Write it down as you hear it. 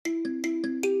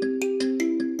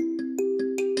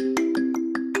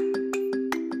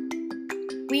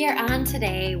We are on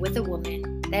today with a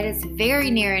woman that is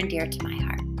very near and dear to my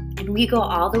heart, and we go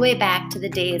all the way back to the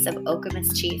days of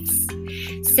Okemos Chiefs.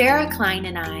 Sarah Klein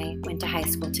and I went to high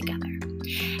school together.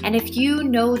 And if you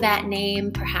know that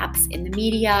name, perhaps in the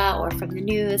media or from the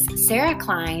news, Sarah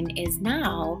Klein is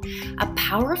now a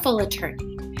powerful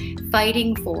attorney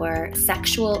fighting for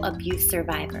sexual abuse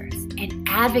survivors and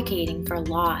advocating for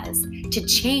laws to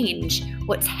change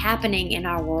what's happening in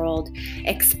our world,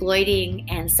 exploiting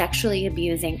and sexually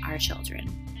abusing our children.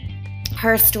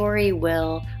 Her story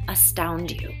will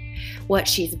astound you, what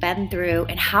she's been through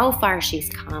and how far she's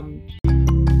come.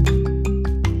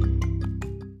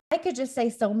 I could just say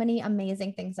so many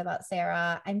amazing things about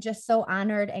Sarah. I'm just so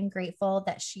honored and grateful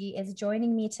that she is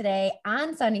joining me today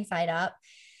on Sunny Side Up.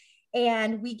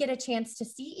 And we get a chance to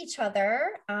see each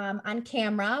other on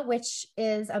camera, which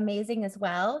is amazing as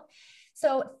well.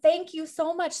 So thank you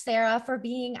so much, Sarah, for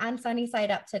being on Sunny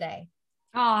Side Up today.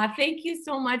 Oh, thank you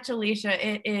so much, Alicia.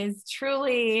 It is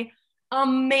truly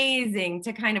amazing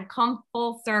to kind of come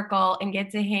full circle and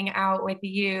get to hang out with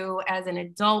you as an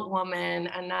adult woman,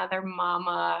 another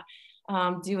mama,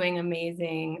 doing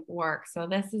amazing work. So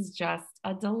this is just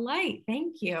a delight.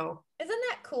 Thank you. Isn't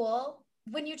that cool?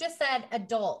 When you just said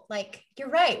adult, like, you're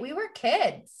right. We were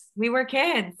kids. We were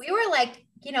kids. We were like,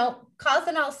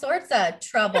 causing all sorts of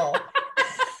trouble.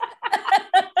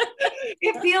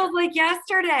 It feels like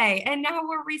yesterday. And now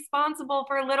we're responsible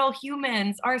for little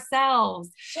humans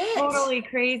ourselves. Shit. Totally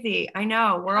crazy. I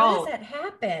know. We're How old. does that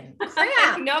happen?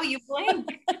 Crap. No, you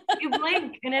blink. You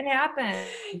blink and it happens.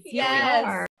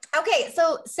 Yes. Okay.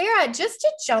 So Sarah, just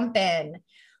to jump in,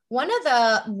 one of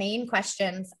the main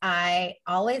questions I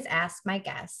always ask my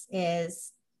guests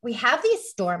is, we have these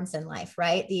storms in life,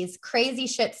 right? These crazy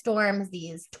shit storms,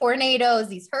 these tornadoes,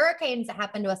 these hurricanes that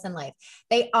happen to us in life.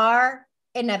 They are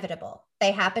inevitable.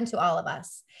 They happen to all of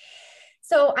us.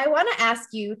 So I want to ask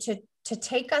you to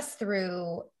take us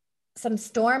through some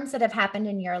storms that have happened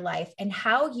in your life and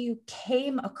how you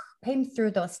came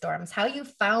through those storms, how you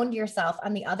found yourself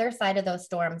on the other side of those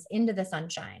storms into the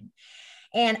sunshine.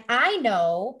 And I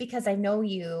know, because I know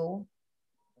you,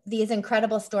 these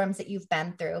incredible storms that you've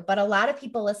been through, but a lot of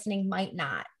people listening might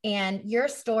not. And your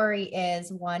story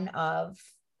is one of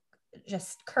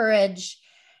just courage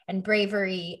and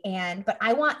bravery. But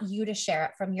I want you to share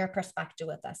it from your perspective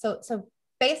with us. So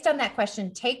based on that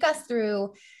question, take us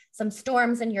through some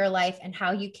storms in your life and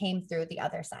how you came through the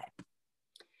other side.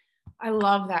 I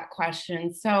love that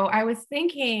question. So I was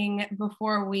thinking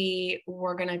before we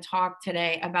were going to talk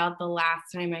today about the last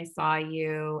time I saw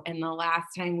you and the last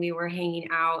time we were hanging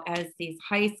out as these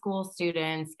high school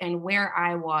students and where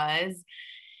I was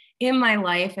in my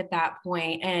life at that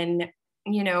point. And,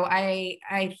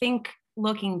 I think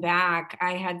looking back,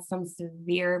 I had some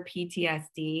severe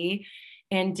PTSD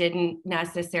and didn't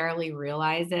necessarily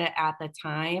realize it at the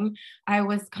time. I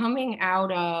was coming out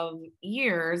of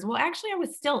I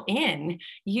was still in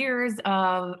years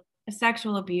of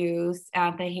sexual abuse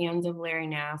at the hands of Larry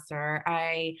Nassar.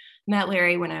 I met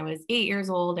Larry when I was 8 years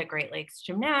old at Great Lakes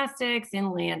Gymnastics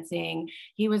in Lansing.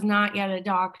 He was not yet a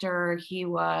doctor. He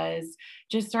was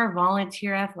just our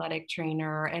volunteer athletic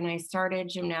trainer. And I started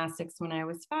gymnastics when I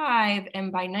was 5.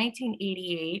 And by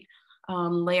 1988,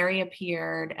 Larry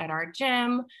appeared at our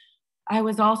gym. I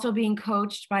was also being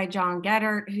coached by John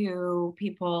Geddert, who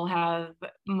people have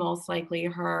most likely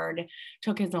heard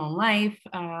took his own life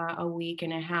a week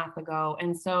and a half ago.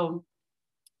 And so,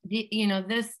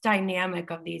 this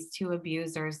dynamic of these two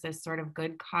abusers, this sort of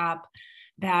good cop,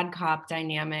 bad cop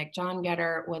dynamic, John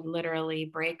Geddert would literally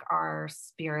break our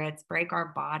spirits, break our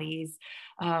bodies,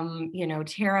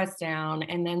 tear us down,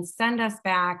 and then send us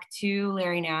back to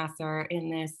Larry Nassar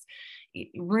in this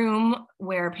room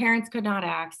where parents could not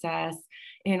access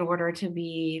in order to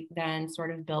be then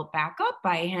sort of built back up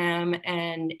by him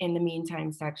and in the meantime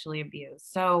sexually abused.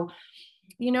 So,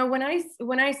 when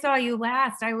I saw you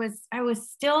last, I was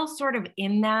still sort of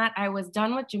in that. I was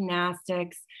done with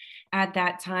gymnastics at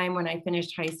that time when I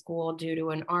finished high school due to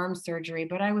an arm surgery,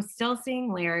 but I was still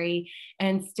seeing Larry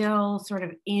and still sort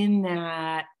of in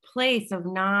that place of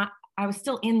I was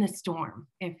still in the storm,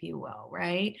 if you will,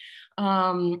 right?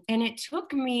 And it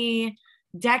took me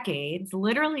decades,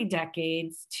 literally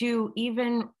decades, to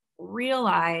even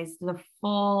realize the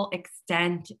full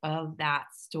extent of that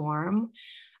storm.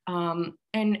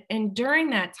 And during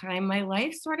that time, my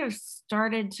life sort of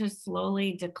started to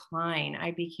slowly decline.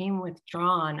 I became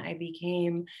withdrawn. I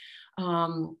became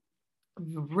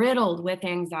riddled with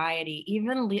anxiety.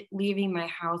 Even leaving my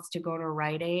house to go to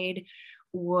Rite Aid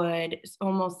would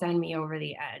almost send me over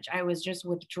the edge. I was just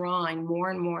withdrawing more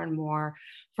and more and more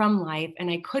from life.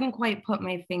 And I couldn't quite put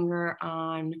my finger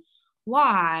on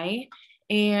why.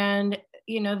 And,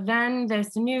 then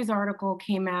this news article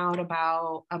came out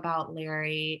about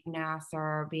Larry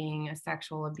Nassar being a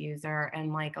sexual abuser,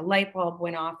 and like a light bulb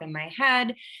went off in my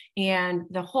head, and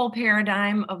the whole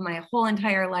paradigm of my whole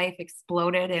entire life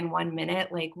exploded in 1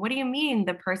 minute. Like, what do you mean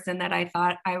the person that I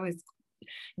thought I was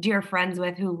dear friends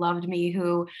with, who loved me,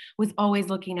 who was always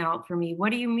looking out for me,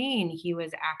 what do you mean he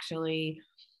was actually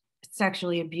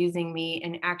sexually abusing me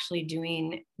and actually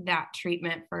doing that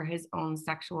treatment for his own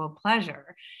sexual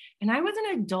pleasure? And I was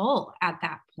an adult at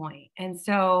that point. And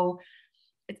so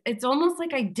it's almost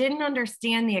like I didn't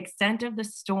understand the extent of the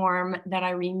storm that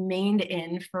I remained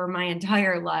in for my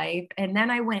entire life. And then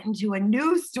I went into a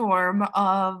new storm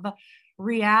of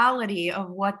reality of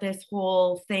what this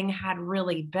whole thing had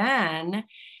really been.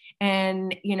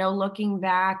 And, looking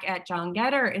back at John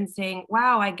Getter and saying,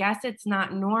 wow, I guess it's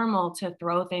not normal to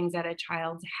throw things at a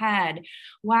child's head.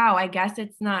 Wow, I guess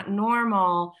it's not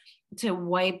normal to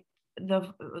wipe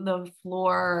the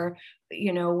floor,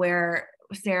 where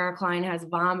Sarah Klein has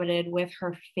vomited with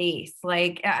her face.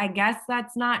 Like, I guess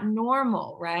that's not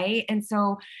normal, right? And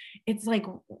so it's like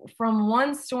from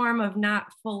one storm of not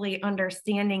fully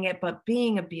understanding it, but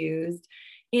being abused,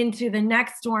 into the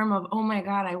next storm of, oh my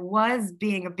God, I was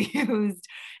being abused.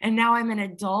 And now I'm an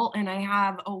adult and I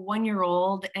have a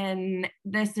 1-year-old, and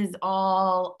this is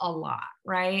all a lot,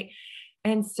 right?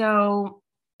 And so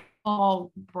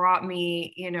all brought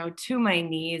me, to my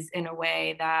knees in a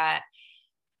way that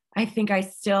I think I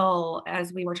still,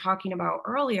 as we were talking about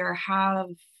earlier, have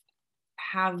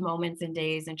moments and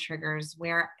days and triggers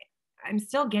where I'm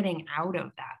still getting out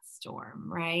of that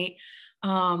storm, right?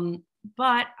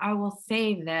 But I will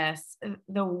say this,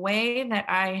 the way that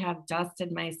I have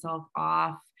dusted myself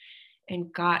off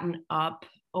and gotten up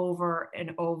over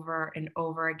and over and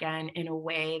over again in a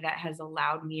way that has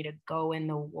allowed me to go in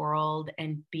the world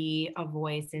and be a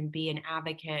voice and be an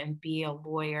advocate and be a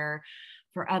lawyer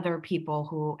for other people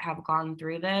who have gone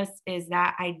through this, is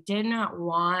that I did not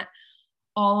want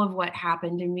all of what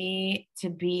happened to me to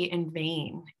be in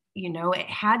vain. It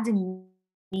had to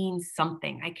mean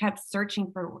something. I kept searching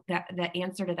for the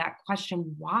answer to that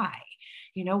question. Why?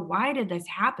 Why did this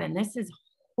happen? This is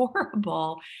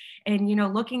horrible. And,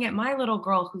 looking at my little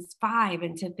girl who's 5,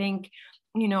 and to think,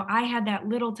 I had that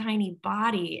little tiny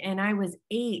body and I was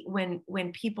 8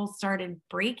 when people started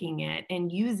breaking it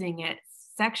and using it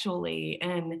sexually.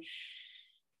 And,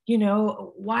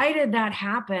 why did that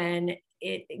happen?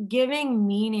 Giving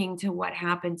meaning to what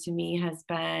happened to me has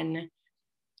been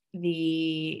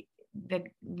the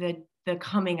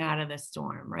coming out of the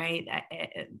storm, right?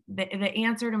 The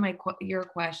answer to your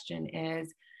question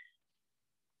is,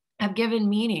 I've given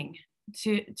meaning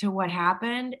to what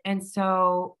happened. And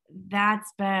so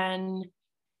that's been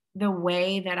the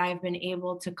way that I've been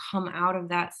able to come out of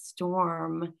that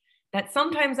storm that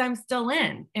sometimes I'm still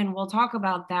in. And we'll talk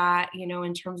about that,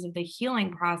 in terms of the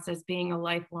healing process being a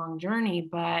lifelong journey,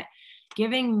 but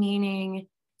giving meaning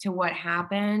to what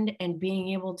happened and being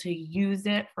able to use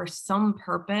it for some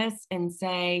purpose and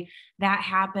say, that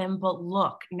happened, but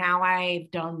look, now I've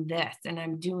done this and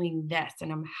I'm doing this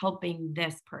and I'm helping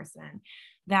this person.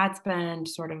 That's been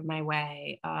sort of my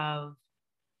way of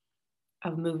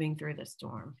moving through the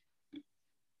storm.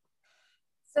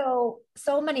 So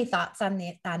many thoughts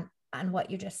on what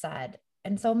you just said,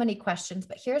 and so many questions,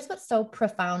 but here's what's so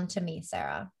profound to me,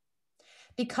 Sarah.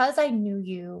 Because I knew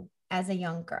you as a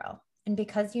young girl, and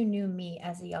because you knew me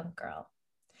as a young girl,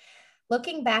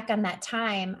 looking back on that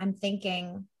time, I'm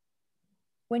thinking,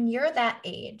 when you're that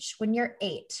age, when you're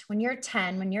 8, when you're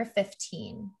 10, when you're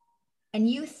 15, and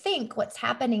you think what's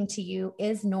happening to you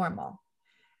is normal,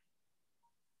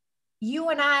 you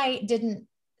and I didn't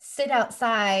sit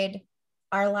outside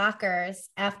our lockers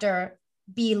after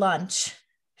B lunch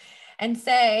and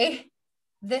say,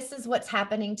 this is what's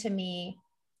happening to me.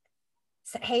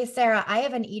 Hey, Sarah, I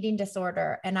have an eating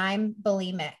disorder and I'm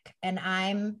bulimic and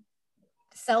I'm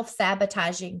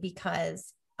self-sabotaging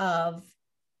because of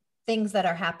things that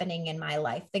are happening in my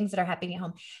life, things that are happening at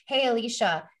home. Hey,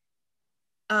 Alicia,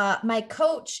 my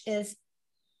coach is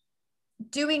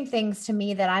doing things to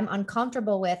me that I'm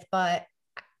uncomfortable with, but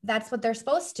that's what they're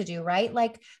supposed to do, right?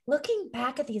 Like, looking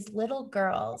back at these little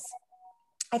girls,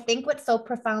 I think what's so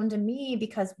profound to me,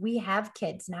 because we have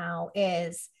kids now,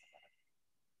 is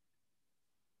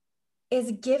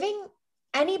giving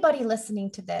anybody listening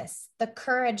to this the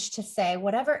courage to say,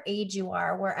 whatever age you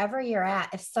are, wherever you're at,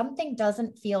 if something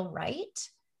doesn't feel right,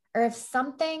 or if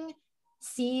something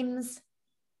seems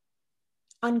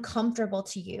uncomfortable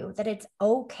to you, that it's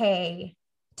okay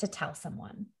to tell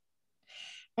someone.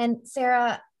 And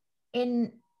Sarah,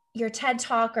 in your TED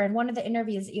Talk or in one of the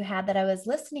interviews that you had that I was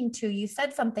listening to, you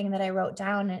said something that I wrote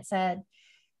down, and it said,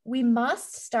 we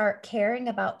must start caring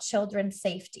about children's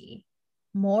safety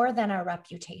more than our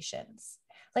reputations.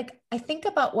 Like, I think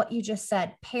about what you just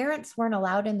said. Parents weren't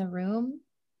allowed in the room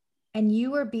and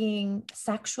you were being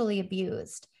sexually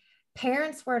abused.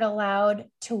 Parents weren't allowed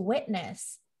to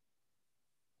witness.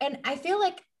 And I feel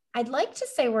like I'd like to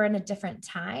say we're in a different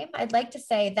time. I'd like to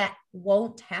say that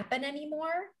won't happen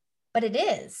anymore, but it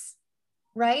is,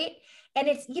 right? And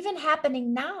it's even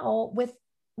happening now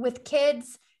with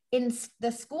kids in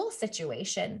the school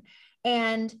situation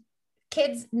and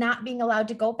kids not being allowed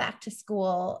to go back to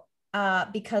school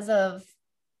because of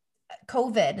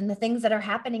COVID and the things that are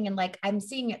happening. And like, I'm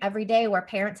seeing it every day where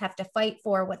parents have to fight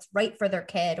for what's right for their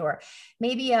kid, or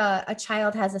maybe a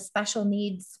child has a special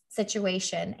needs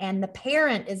situation and the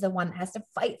parent is the one that has to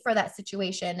fight for that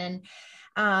situation.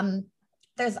 And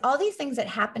there's all these things that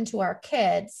happen to our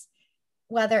kids,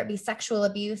 whether it be sexual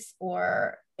abuse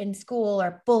or in school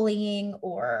or bullying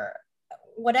or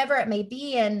whatever it may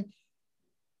be. And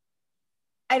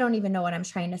I don't even know what I'm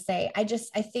trying to say. I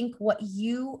think what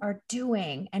you are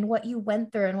doing and what you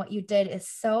went through and what you did is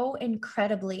so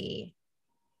incredibly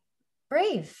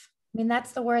brave. I mean,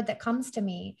 that's the word that comes to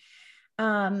me.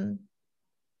 So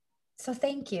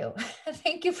thank you.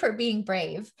 Thank you for being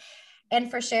brave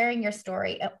and for sharing your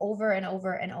story over and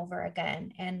over and over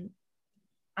again. And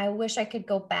I wish I could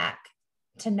go back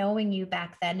to knowing you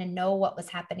back then and know what was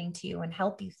happening to you and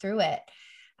help you through it.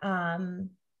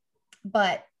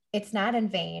 But it's not in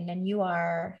vain. And you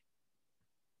are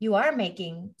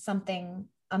making something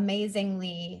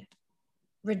amazingly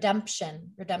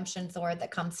redemption's the word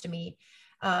that comes to me,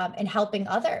 and helping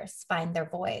others find their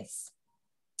voice.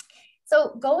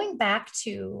 So going back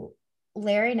to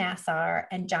Larry Nassar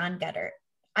and John Geddert,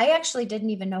 I actually didn't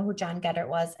even know who John Geddert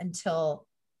was until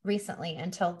recently,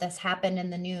 until this happened in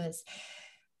the news.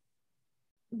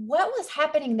 What was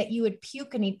happening that you would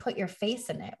puke and he'd put your face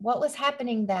in it? What was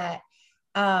happening that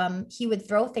he would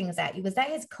throw things at you? Was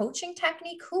that his coaching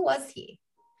technique? Who was he?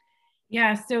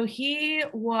 Yeah, so he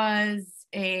was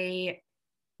a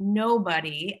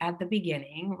nobody at the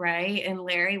beginning, right? And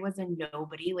Larry was a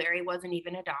nobody. Larry wasn't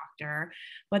even a doctor,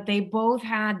 but they both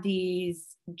had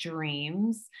these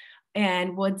dreams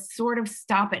and would sort of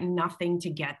stop at nothing to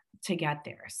get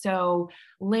there. So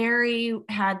Larry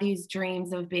had these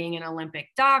dreams of being an Olympic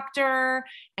doctor,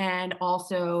 and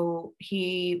also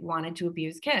he wanted to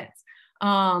abuse kids.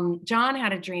 John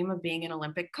had a dream of being an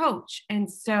Olympic coach. And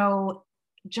so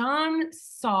John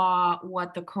saw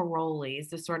what the Karolyis,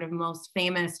 the sort of most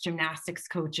famous gymnastics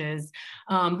coaches,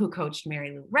 who coached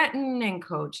Mary Lou Retton and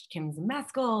coached Kim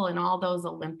Zmeskal and all those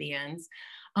Olympians,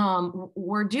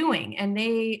 were doing. And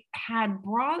they had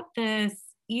brought this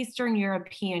Eastern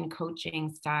European coaching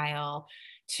style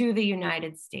to the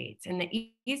United States. And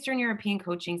the Eastern European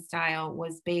coaching style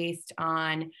was based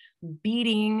on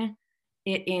beating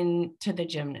it into the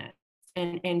gymnast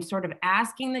and sort of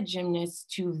asking the gymnasts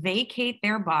to vacate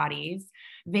their bodies,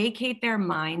 vacate their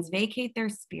minds, vacate their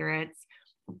spirits,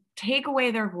 take away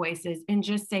their voices, and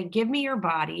just say, give me your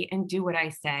body and do what I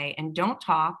say, and don't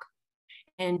talk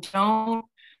and don't,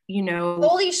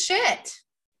 Holy shit.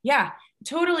 Yeah,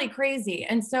 totally crazy.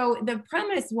 And so the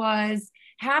premise was,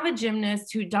 have a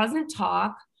gymnast who doesn't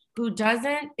talk, who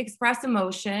doesn't express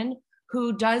emotion,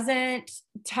 who doesn't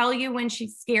tell you when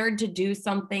she's scared to do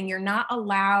something. You're not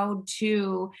allowed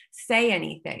to say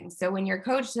anything. So when your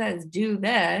coach says, do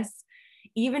this,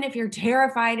 even if you're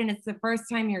terrified and it's the first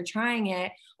time you're trying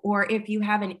it, or if you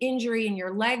have an injury and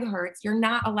your leg hurts, you're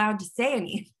not allowed to say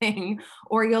anything,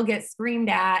 or you'll get screamed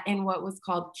at and what was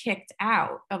called kicked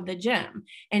out of the gym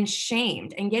and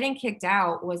shamed. And getting kicked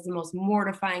out was the most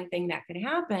mortifying thing that could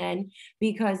happen,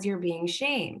 because you're being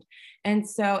shamed. And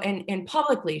so, and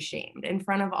publicly shamed in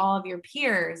front of all of your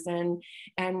peers and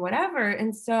whatever.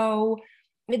 And so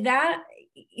that,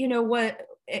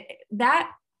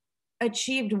 that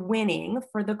achieved winning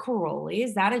for the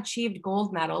Karolyis, that achieved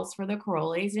gold medals for the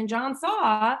Karolyis. And John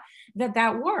saw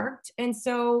that worked. And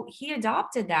so he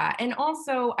adopted that. And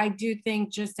also, I do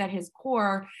think just at his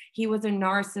core, he was a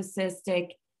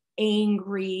narcissistic,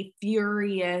 angry,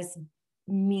 furious,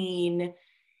 mean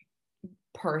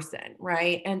person,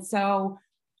 right? And so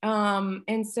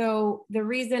the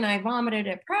reason I vomited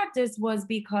at practice was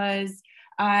because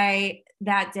I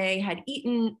that day had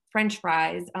eaten French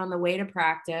fries on the way to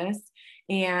practice,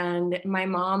 and my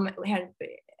mom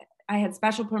I had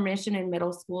special permission in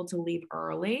middle school to leave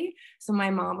early. So my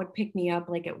mom would pick me up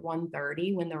like at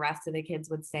 1:30 when the rest of the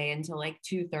kids would stay until like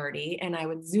 2:30. And I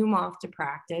would zoom off to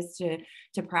practice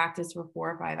to practice for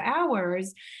 4 or 5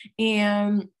 hours.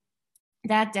 And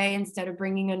that day, instead of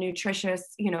bringing a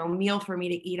nutritious, meal for me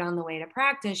to eat on the way to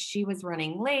practice, she was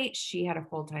running late. She had a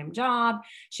full-time job.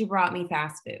 She brought me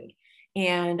fast food.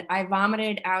 And I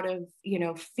vomited out of,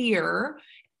 fear,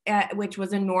 which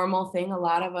was a normal thing. A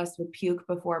lot of us would puke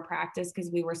before practice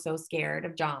because we were so scared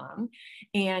of John.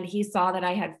 And he saw that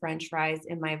I had French fries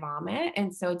in my vomit.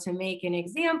 And so to make an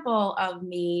example of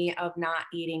me of not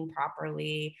eating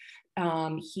properly,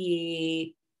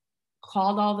 he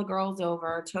called all the girls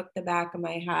over, took the back of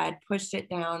my head, pushed it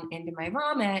down into my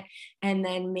vomit, and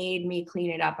then made me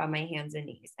clean it up on my hands and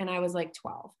knees. And I was like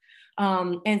 12.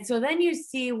 And so then you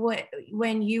see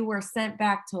when you were sent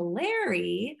back to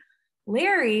Larry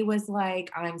was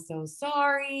like, I'm so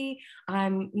sorry.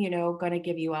 I'm, going to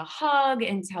give you a hug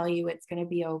and tell you it's going to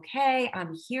be okay.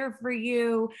 I'm here for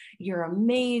you. You're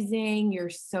amazing. You're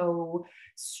so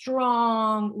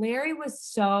strong. Larry was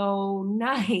so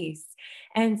nice.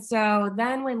 And so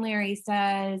then when Larry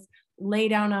says, lay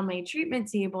down on my treatment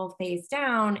table face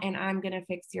down, and I'm going to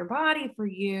fix your body for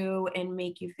you and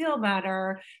make you feel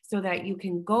better so that you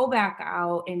can go back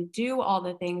out and do all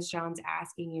the things John's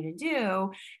asking you to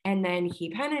do. And then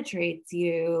he penetrates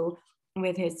you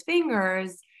with his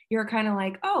fingers. You're kind of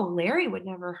like, oh, Larry would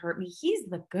never hurt me. He's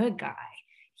the good guy.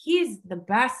 He's the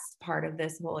best part of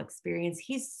this whole experience.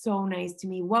 He's so nice to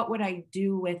me. What would I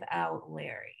do without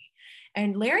Larry?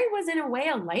 And Larry was in a way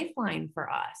a lifeline for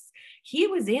us. He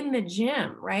was in the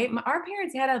gym, right? Our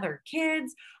parents had other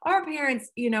kids. Our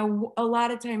parents, a lot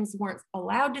of times weren't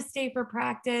allowed to stay for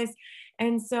practice.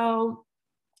 And so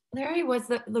Larry was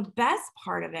the best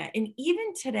part of it. And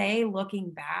even today, looking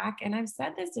back, and I've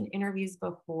said this in interviews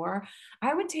before,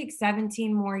 I would take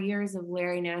 17 more years of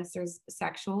Larry Nassar's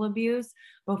sexual abuse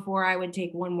before I would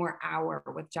take 1 more hour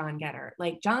with John Geddert.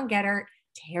 Like, John Geddert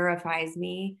terrifies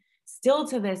me. Still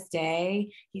to this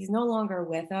day. He's no longer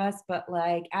with us, but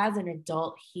like as an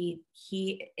adult, he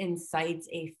incites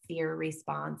a fear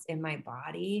response in my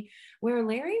body, where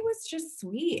Larry was just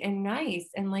sweet and nice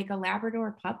and like a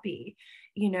Labrador puppy,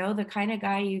 the kind of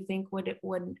guy you think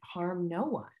would harm no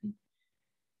one.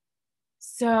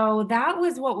 So that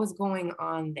was what was going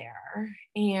on there.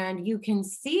 And you can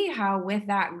see how with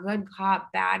that good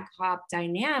cop, bad cop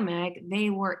dynamic, they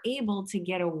were able to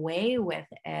get away with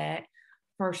it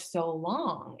for so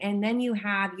long. And then you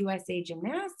have USA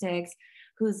Gymnastics,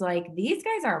 who's like, these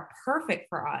guys are perfect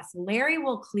for us. Larry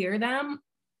will clear them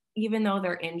even though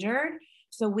they're injured,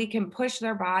 so we can push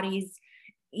their bodies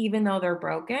even though they're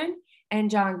broken.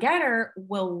 And John Geddert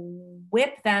will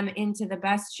whip them into the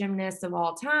best gymnasts of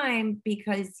all time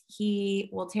because he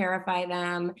will terrify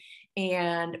them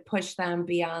and push them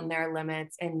beyond their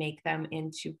limits and make them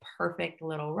into perfect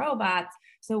little robots.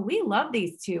 So we love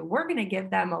these two. We're going to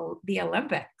give them the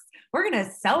Olympics. We're going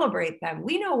to celebrate them.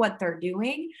 We know what they're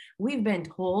doing. We've been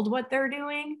told what they're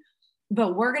doing,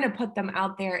 but we're going to put them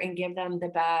out there and give them the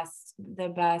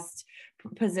best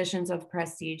positions of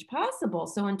prestige possible.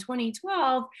 So in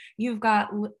 2012, you've got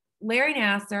Larry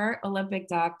Nassar, Olympic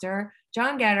doctor,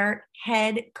 John Geddert,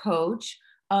 head coach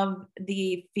of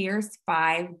the Fierce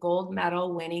 5 gold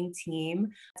medal winning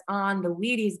team on the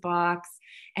Wheaties box,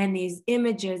 and these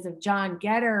images of John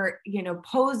Geddert,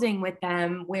 posing with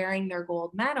them wearing their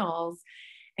gold medals.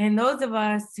 And those of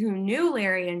us who knew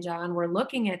Larry and John were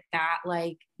looking at that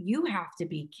like, you have to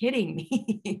be kidding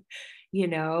me,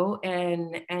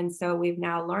 and so we've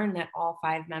now learned that all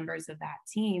 5 members of that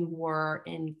team were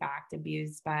in fact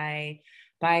abused by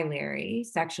Larry,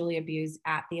 sexually abused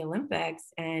at the Olympics.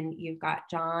 And you've got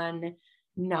John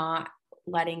not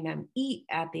letting them eat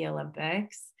at the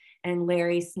Olympics and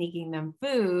Larry sneaking them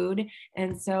food.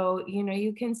 And so,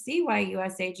 you can see why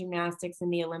USA Gymnastics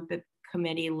and the Olympic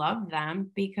Committee loved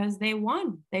them, because they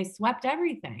won. They swept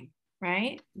everything,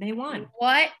 right? They won.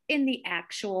 What in the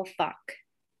actual fuck?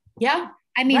 Yeah.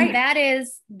 I mean, right.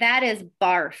 That is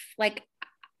barf. Like,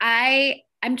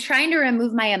 I'm trying to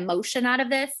remove my emotion out of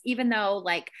this, even though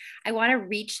like I want to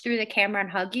reach through the camera and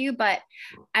hug you, but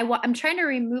I'm trying to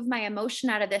remove my emotion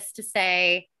out of this to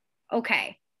say,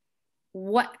 okay,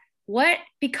 what,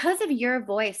 because of your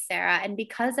voice, Sarah, and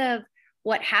because of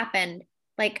what happened,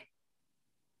 like,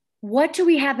 what do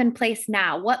we have in place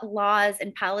now? What laws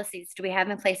and policies do we have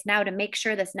in place now to make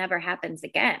sure this never happens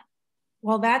again?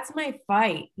 Well, that's my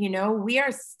fight. We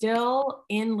are still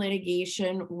in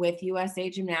litigation with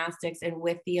USA Gymnastics and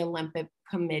with the Olympic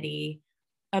Committee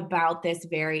about this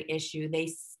very issue. They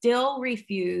still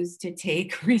refuse to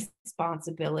take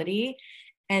responsibility.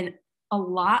 And a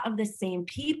lot of the same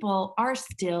people are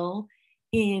still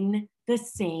in the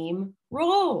same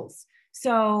roles.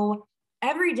 So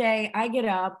every day I get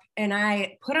up and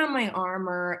I put on my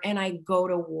armor and I go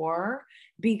to war,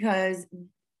 because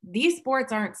these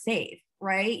sports aren't safe.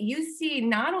 right? You see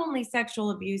not only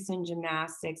sexual abuse in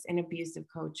gymnastics and abusive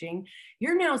coaching,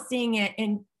 you're now seeing it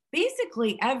in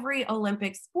basically every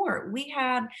Olympic sport. We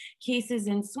have cases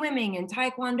in swimming and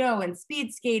taekwondo and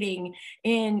speed skating,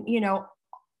 in,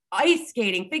 ice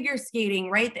skating, figure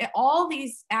skating, right? All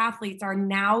these athletes are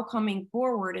now coming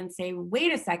forward and say,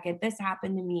 wait a second, this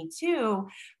happened to me too.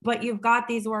 But you've got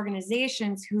these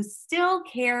organizations who still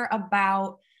care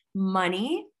about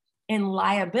money and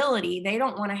liability. They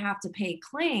don't want to have to pay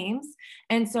claims.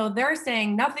 And so they're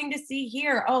saying nothing to see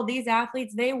here. Oh, these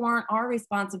athletes, they weren't our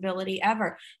responsibility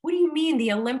ever. What do you mean?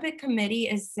 The Olympic Committee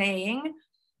is saying,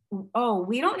 oh,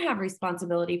 we don't have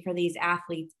responsibility for these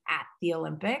athletes at the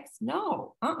Olympics.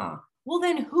 No, Well,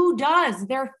 then who does?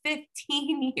 They're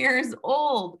 15 years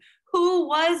old. Who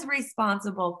was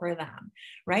responsible for them,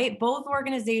 right? Both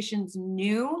organizations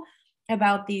knew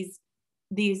about these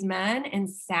men and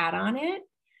sat on it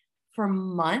for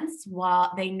months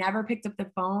while they never picked up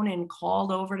the phone and called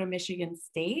over to Michigan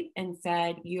State and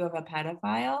said, you have a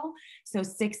pedophile. So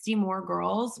 60 more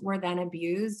girls were then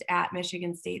abused at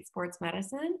Michigan State Sports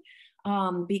Medicine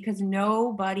because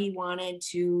nobody wanted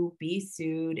to be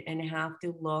sued and have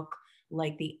to look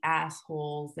like the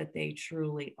assholes that they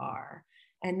truly are.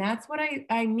 And that's what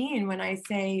I mean when I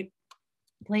say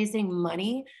placing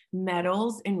money,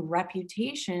 medals, and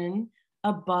reputation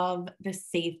above the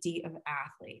safety of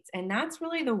athletes. And that's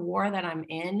really the war that I'm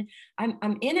in.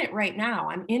 I'm in it right now.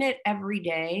 I'm in it every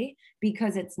day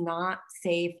because it's not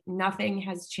safe. Nothing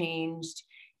has changed.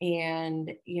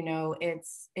 And,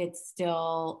 it's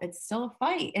still a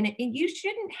fight. And you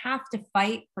shouldn't have to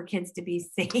fight for kids to be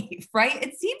safe, right?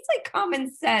 It seems like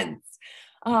common sense.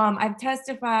 I've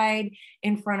testified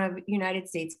in front of United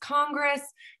States Congress.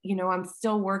 I'm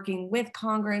still working with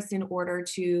Congress in order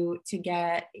to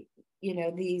get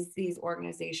these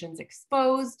organizations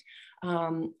exposed.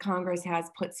 Congress has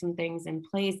put some things in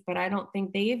place, but I don't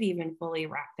think they've even fully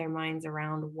wrapped their minds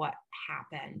around what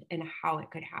happened and how it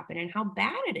could happen and how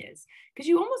bad it is, because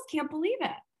you almost can't believe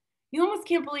it. You almost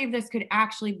can't believe this could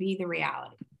actually be the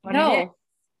reality. But no,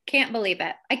 can't believe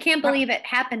it. I can't believe it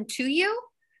happened to you,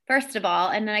 first of all,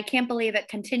 and then I can't believe it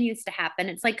continues to happen.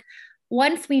 It's like,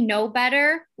 once we know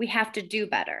better, we have to do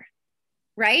better.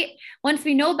 Right? Once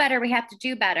we know better, we have to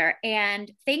do better. And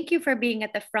thank you for being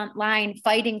at the front line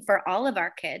fighting for all of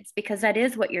our kids, because that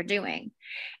is what you're doing.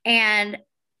 And,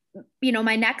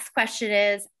 my next question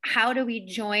is, how do we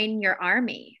join your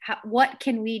army? What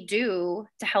can we do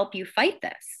to help you fight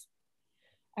this?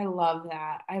 I love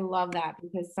that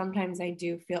because sometimes I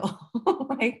do feel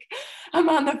like I'm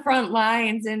on the front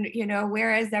lines and,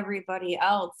 whereas everybody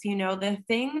else, the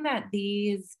thing that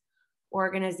these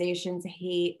organizations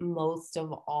hate most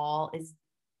of all is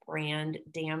brand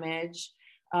damage.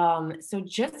 So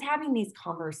just having these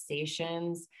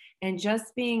conversations and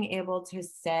just being able to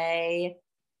say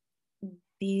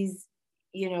these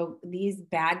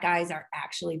bad guys are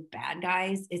actually bad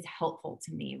guys is helpful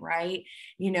to me, right?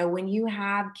 When you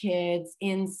have kids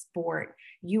in sport,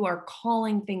 you are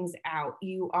calling things out.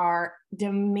 You are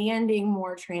demanding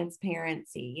more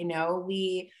transparency.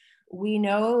 We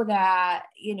know that,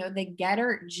 the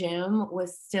Gettert gym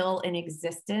was still in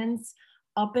existence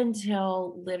up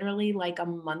until literally like a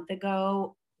month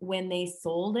ago when they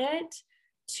sold it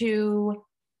to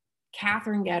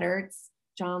Catherine Gettert's,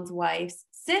 John's wife's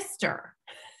sister.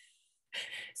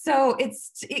 So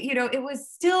it was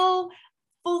still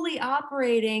fully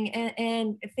operating,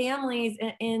 and families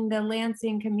in the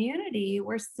Lansing community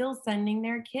were still sending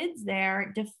their kids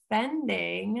there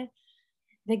defending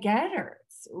the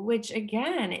Getterts, which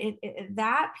again,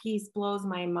 that piece blows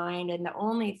my mind. And the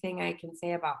only thing I can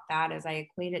say about that is I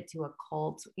equate it to a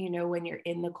cult. When you're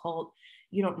in the cult,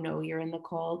 you don't know you're in the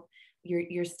cult.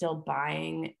 You're still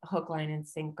buying hook, line, and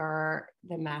sinker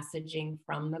the messaging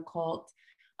from the cult.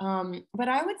 But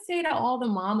I would say to all the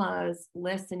mamas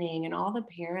listening and all the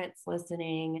parents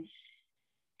listening,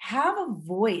 have a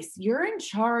voice. You're in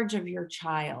charge of your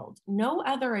child. No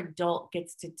other adult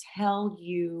gets to tell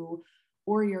you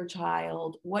or your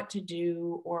child what to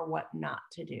do or what not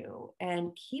to do.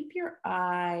 And keep your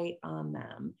eye on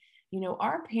them.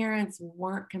 Our parents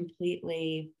weren't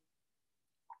completely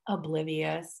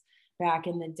oblivious back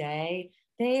in the day.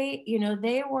 They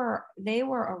were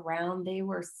around, they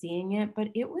were seeing it, but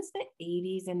it was the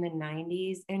 80s and the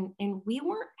 90s, and we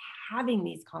weren't having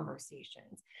these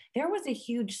conversations. There was a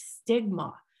huge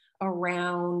stigma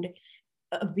around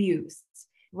abuse,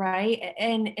 right?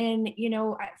 And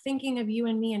thinking of you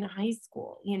and me in high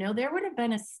school, there would have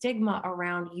been a stigma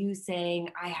around you saying,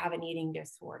 I have an eating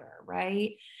disorder,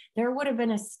 right? There would have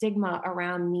been a stigma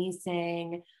around me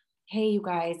saying, hey, you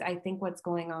guys, I think what's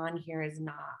going on here is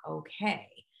not okay.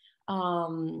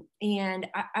 And I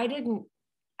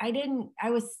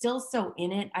was still so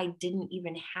in it. I didn't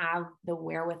even have the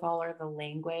wherewithal or the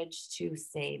language to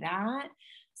say that.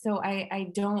 So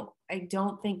I don't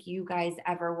think you guys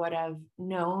ever would have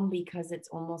known, because it's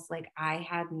almost like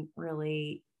I didn't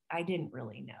really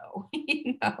know,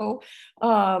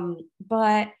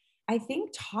 but I think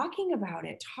talking about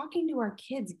it, talking to our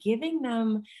kids, giving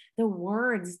them the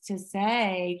words to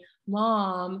say,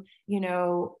 Mom,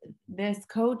 this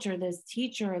coach or this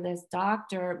teacher or this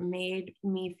doctor made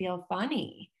me feel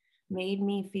funny, made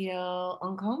me feel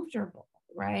uncomfortable.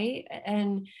 Right.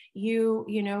 And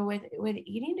with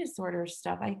eating disorder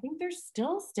stuff, I think there's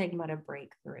still stigma to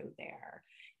break through there.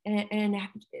 And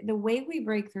the way we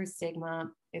break through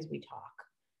stigma is we talk,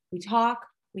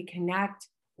 we connect,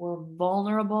 we're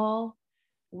vulnerable.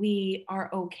 We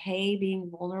are okay being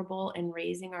vulnerable and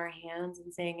raising our hands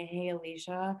and saying, hey,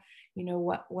 Alicia,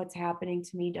 what's happening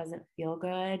to me doesn't feel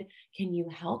good. Can you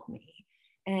help me?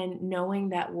 And knowing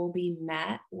that we'll be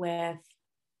met with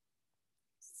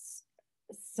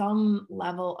some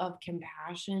level of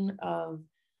compassion, of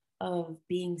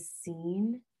being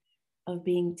seen, of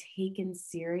being taken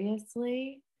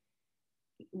seriously,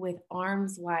 with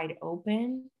arms wide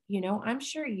open. I'm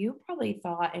sure you probably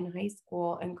thought in high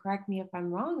school, and correct me if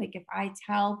I'm wrong, like if I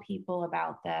tell people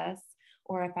about this,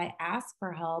 or if I ask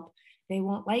for help, they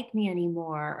won't like me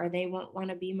anymore, or they won't want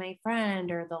to be my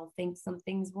friend, or they'll think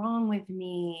something's wrong with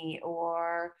me,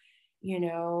 or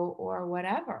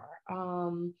whatever.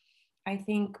 I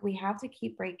think we have to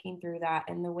keep breaking through that.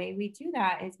 And the way we do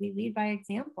that is we lead by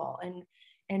example.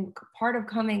 And part of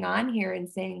coming on here and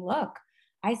saying, look,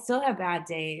 I still have bad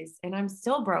days and I'm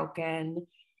still broken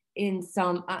in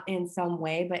some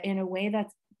way, but in a way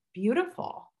that's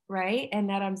beautiful, right?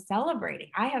 And that I'm celebrating.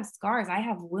 I have scars, I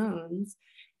have wounds,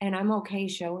 and I'm okay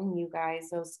showing you guys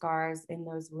those scars and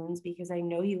those wounds, because I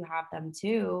know you have them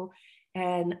too.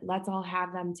 And let's all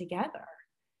have them together.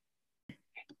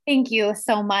 Thank you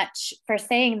so much for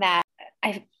saying that.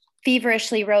 I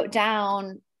feverishly wrote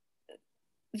down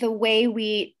the way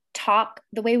we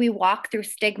walk through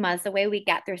stigmas, the way we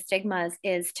get through stigmas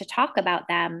is to talk about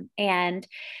them. And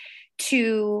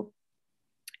you're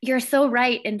so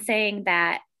right in saying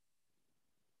that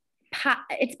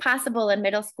it's possible in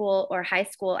middle school or high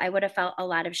school, I would have felt a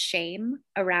lot of shame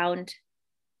around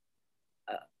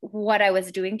what I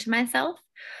was doing to myself.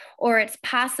 Or it's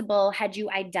possible, had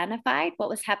you identified what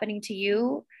was happening to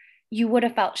you, you would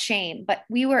have felt shame. But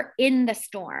we were in the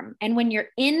storm. And when you're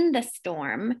in the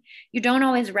storm, you don't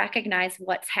always recognize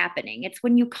what's happening. It's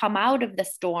when you come out of the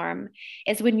storm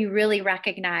is when you really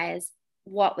recognize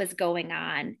what was going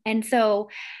on. And so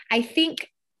I think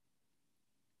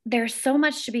there's so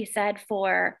much to be said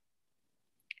for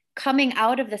coming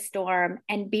out of the storm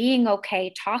and being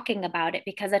okay talking about it,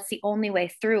 because that's the only way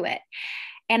through it.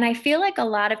 And I feel like a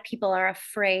lot of people are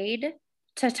afraid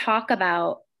to talk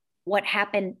about what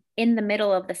happened in the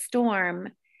middle of the storm,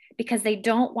 because they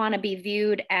don't want to be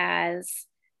viewed as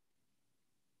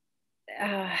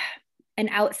an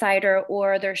outsider,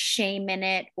 or there's shame in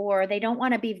it, or they don't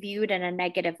want to be viewed in a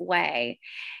negative way.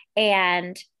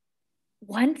 And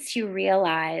once you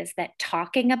realize that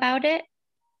talking about it,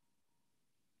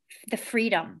 the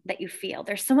freedom that you feel,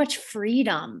 there's so much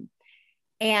freedom,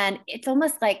 and it's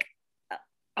almost like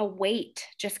a weight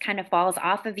just kind of falls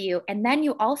off of you. And then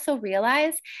you also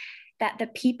realize that the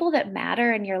people that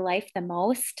matter in your life the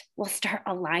most will start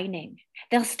aligning.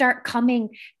 They'll start coming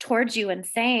towards you and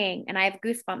saying, and I have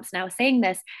goosebumps now saying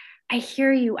this, I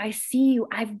hear you, I see you,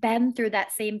 I've been through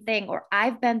that same thing, or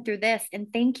I've been through this, and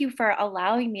thank you for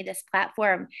allowing me this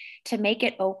platform to make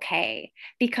it okay.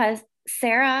 Because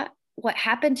Sarah, what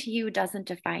happened to you doesn't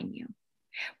define you.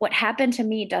 What happened to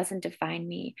me doesn't define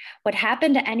me. What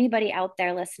happened to anybody out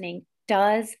there listening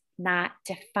does not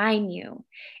define you.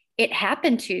 It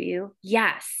happened to you,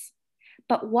 yes,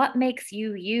 but what makes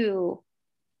you you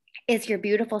is your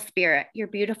beautiful spirit, your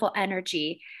beautiful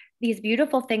energy, these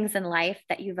beautiful things in life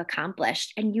that you've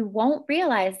accomplished. And you won't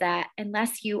realize that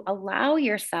unless you allow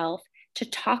yourself to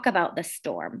talk about the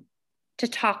storm, to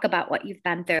talk about what you've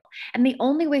been through. And the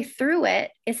only way through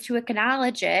it is to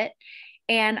acknowledge it.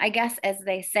 And I guess, as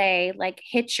they say, like,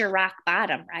 hit your rock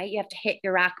bottom, right? You have to hit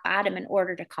your rock bottom in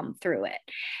order to come through it.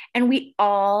 And we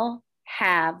all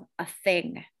have a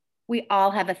thing. We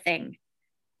all have a thing.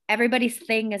 Everybody's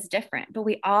thing is different, but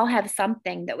we all have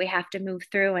something that we have to move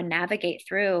through and navigate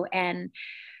through. And,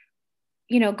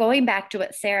 going back to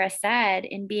what Sarah said,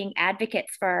 in being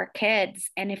advocates for our kids,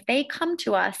 and if they come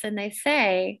to us and they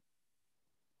say,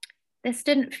 this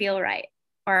didn't feel right,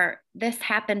 or this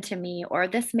happened to me, or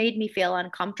this made me feel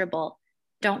uncomfortable,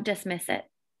 don't dismiss it.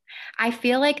 I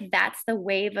feel like that's the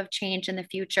wave of change in the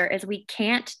future is we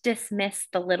can't dismiss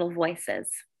the little voices.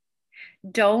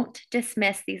 Don't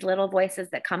dismiss these little voices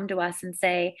that come to us and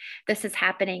say, this is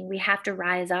happening. We have to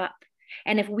rise up.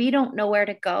 And if we don't know where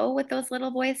to go with those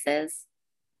little voices,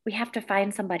 we have to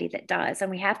find somebody that does. And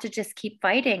we have to just keep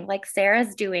fighting like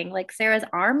Sarah's doing, like Sarah's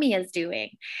army is doing,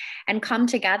 and come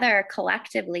together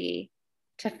collectively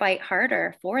to fight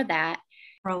harder for that.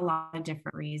 For a lot of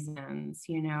different reasons,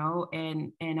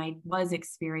 and I was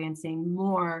experiencing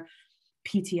more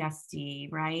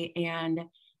PTSD, right? And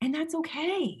that's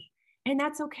okay. And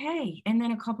that's okay. And then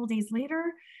a couple of days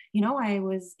later, I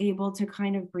was able to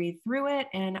kind of breathe through it.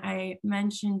 And I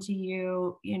mentioned to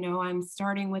you, I'm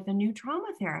starting with a new trauma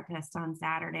therapist on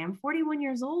Saturday. I'm 41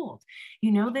 years old.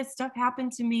 This stuff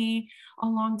happened to me a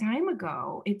long time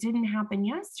ago. It didn't happen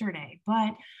yesterday,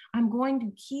 but I'm going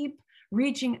to keep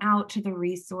reaching out to the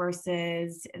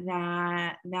resources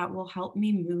that will help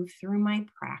me move through my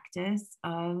practice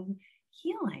of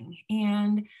healing.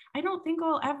 And I don't think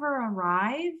I'll ever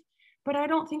arrive, but I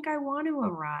don't think I want to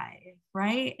arrive,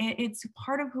 right? It's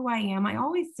part of who I am. I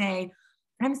always say,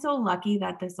 I'm so lucky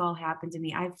that this all happened to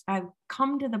me. I've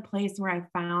come to the place where I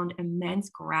found immense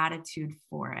gratitude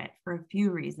for it for a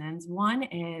few reasons. One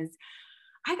is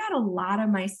I got a lot of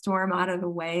my storm out of the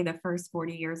way the first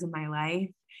 40 years of my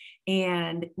life.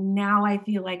 And now I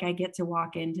feel like I get to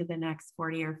walk into the next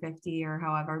 40 or 50 or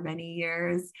however many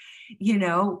years,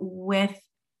 with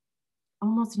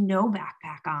almost no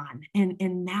backpack on.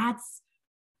 And that's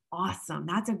awesome.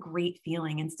 That's a great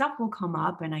feeling. And stuff will come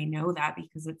up. And I know that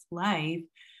because it's life.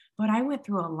 But I went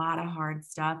through a lot of hard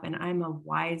stuff, and I'm a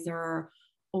wiser,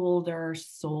 older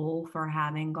soul for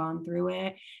having gone through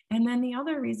it. And then the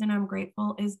other reason I'm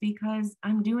grateful is because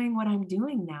I'm doing what I'm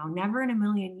doing now. Never in a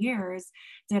million years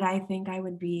did I think I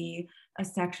would be a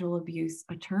sexual abuse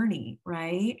attorney,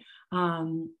 right?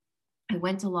 I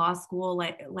went to law school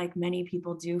like many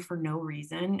people do for no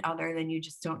reason other than you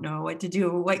just don't know what to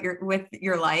do with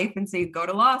your life. And so you go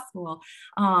to law school.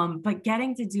 But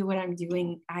getting to do what I'm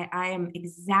doing, I am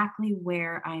exactly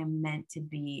where I am meant to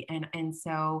be. And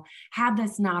so had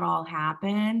this not all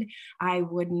happened, I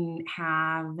wouldn't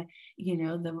have,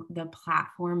 the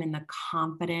platform and the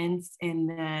confidence and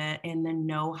the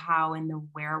know-how and the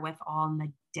wherewithal and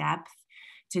the depth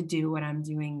to do what I'm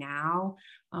doing now.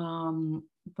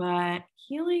 But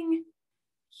healing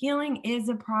is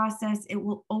a process. It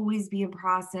will always be a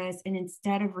process. And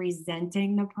instead of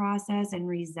resenting the process and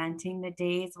resenting the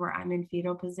days where I'm in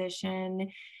fetal position,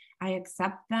 I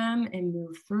accept them and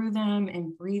move through them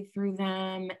and breathe through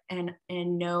them and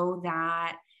know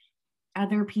that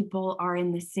other people are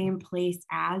in the same place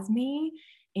as me.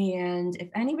 And if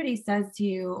anybody says to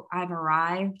you, I've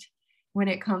arrived, when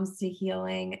it comes to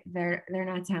healing, they're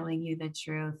not telling you the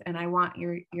truth. And I want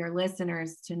your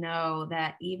listeners to know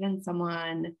that even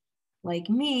someone like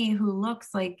me who looks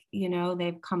like,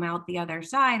 they've come out the other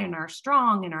side and are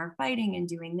strong and are fighting and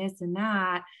doing this and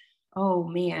that, oh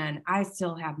man, I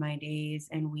still have my days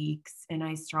and weeks, and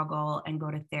I struggle and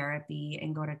go to therapy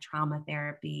and go to trauma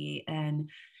therapy and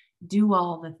do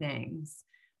all the things.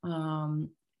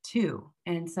 Too.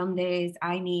 And some days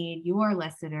I need your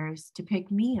listeners to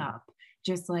pick me up,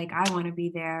 just like I want to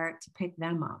be there to pick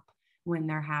them up when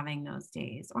they're having those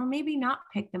days, or maybe not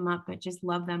pick them up, but just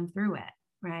love them through it.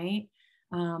 Right.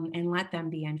 And let them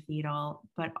be in fetal,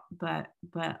 but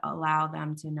allow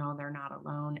them to know they're not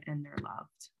alone and they're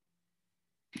loved.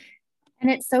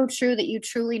 And it's so true that you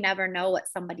truly never know what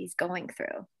somebody's going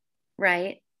through.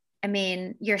 Right. I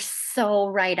mean, you're so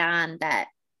right on that.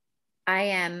 I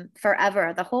am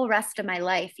forever, the whole rest of my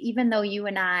life, even though you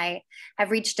and I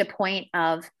have reached a point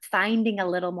of finding a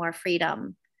little more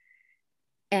freedom,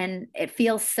 and it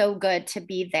feels so good to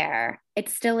be there.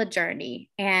 It's still a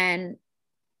journey, and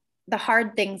the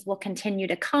hard things will continue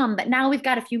to come, but now we've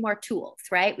got a few more tools,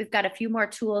 right? We've got a few more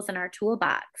tools in our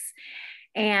toolbox,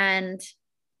 and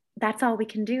that's all we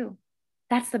can do.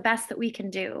 That's the best that we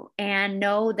can do, and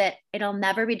know that it'll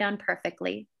never be done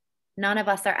perfectly. None of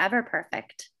us are ever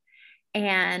perfect.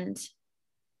 And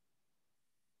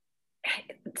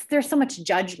there's so much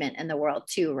judgment in the world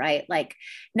too, right? Like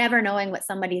never knowing what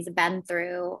somebody's been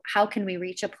through. How can we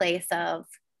reach a place of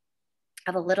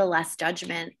a little less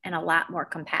judgment and a lot more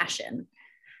compassion?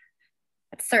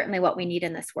 That's certainly what we need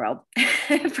in this world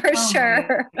for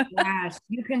sure. Gosh,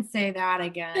 you can say that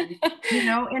again,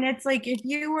 and it's like, if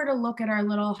you were to look at our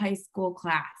little high school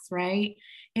class, right?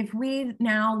 If we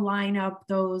now line up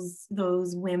those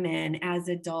women as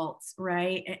adults,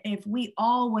 right? If we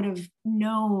all would have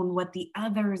known what the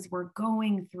others were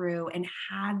going through and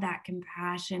had that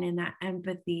compassion and that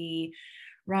empathy,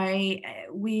 right?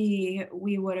 We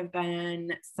would have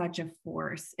been such a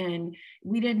force, and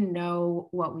we didn't know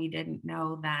what we didn't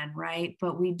know then, right?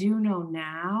 But we do know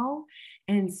now.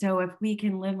 And so if we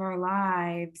can live our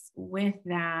lives with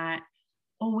that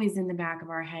always in the back of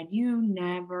our head, you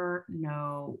never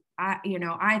know.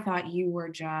 I thought you were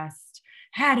just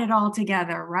had it all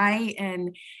together, right?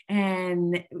 And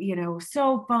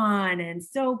so fun and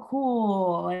so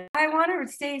cool. And I want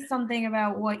to say something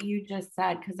about what you just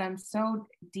said, because I'm so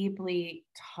deeply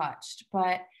touched.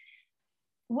 But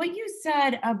what you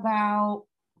said about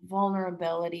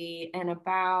vulnerability and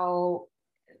about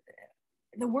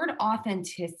the word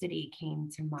authenticity came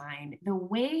to mind. The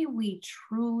way we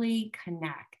truly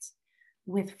connect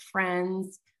with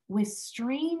friends, with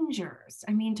strangers.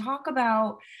 I mean, talk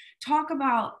about,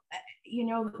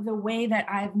 the way that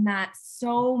I've met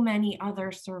so many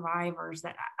other survivors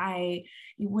that I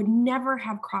would never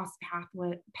have crossed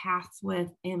paths with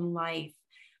in life,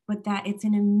 but that it's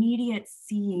an immediate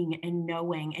seeing and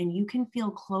knowing, and you can feel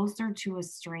closer to a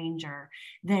stranger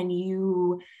than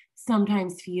you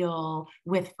sometimes feel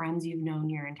with friends you've known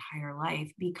your entire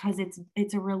life, because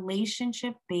it's a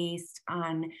relationship based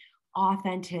on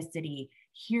authenticity.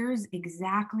 Here's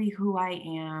exactly who I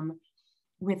am,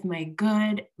 with my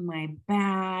good, my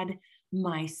bad,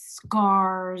 my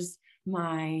scars,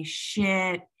 my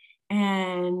shit,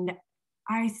 and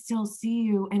I still see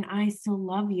you, and I still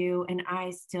love you, and I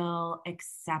still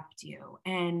accept you.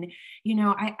 And,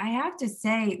 I have to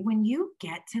say, when you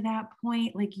get to that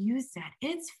point, like you said,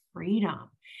 it's freedom.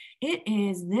 It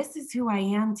is, this is who I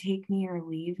am, take me or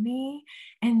leave me.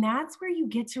 And that's where you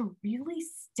get to really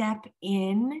step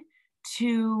in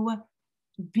to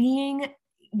being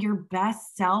your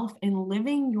best self and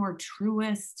living your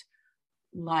truest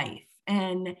life.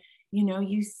 And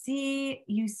you see,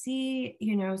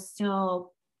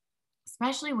 still,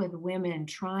 especially with women,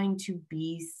 trying to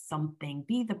be something,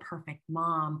 be the perfect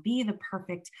mom, be the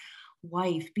perfect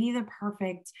wife, be the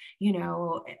perfect,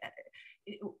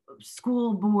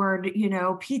 school board,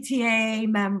 PTA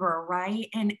member, right?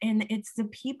 And it's the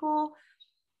people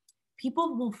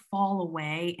will fall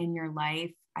away in your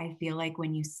life. I feel like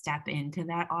when you step into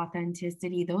that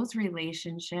authenticity, those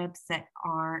relationships that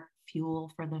aren't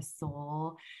fuel for the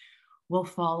soul will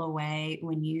fall away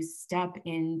when you step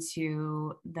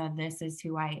into this is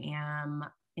who I am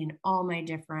in all my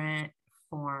different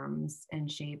forms and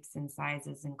shapes and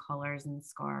sizes and colors and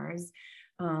scars.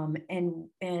 And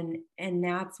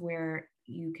that's where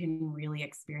you can really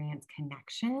experience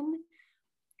connection.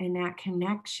 And that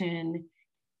connection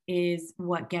is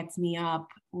what gets me up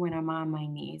when I'm on my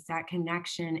knees. That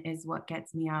connection is what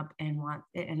gets me up and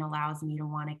allows me to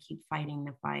want to keep fighting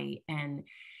the fight and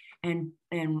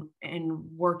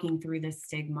working through the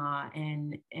stigma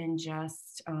and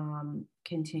just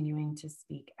continuing to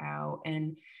speak out.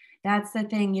 And that's the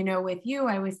thing, with you,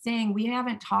 I was saying we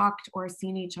haven't talked or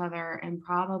seen each other in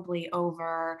probably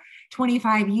over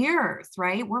 25 years,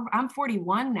 right? I'm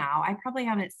 41 now. I probably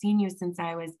haven't seen you since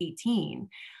I was 18.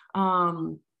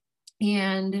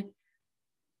 And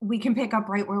we can pick up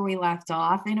right where we left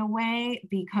off in a way,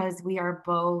 because we are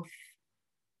both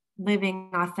living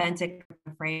authentic,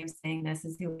 afraid of saying this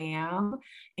is who I am.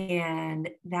 And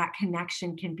that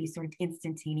connection can be sort of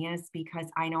instantaneous, because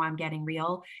I know I'm getting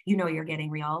real, you're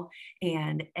getting real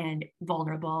and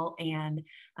vulnerable. And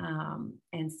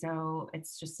so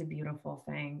it's just a beautiful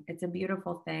thing. It's a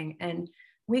beautiful thing. And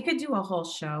we could do a whole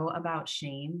show about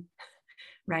shame,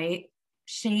 right?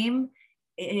 Shame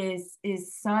is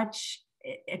such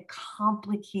a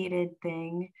complicated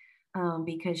thing,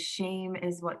 because shame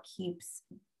is what keeps,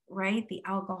 right, the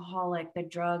alcoholic, the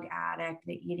drug addict,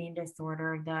 the eating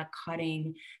disorder, the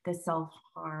cutting, the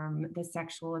self-harm, the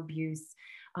sexual abuse,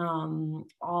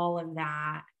 all of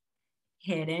that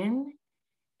hidden.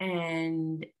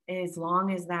 And as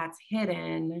long as that's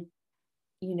hidden,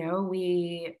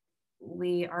 we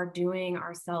are doing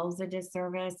ourselves a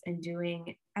disservice and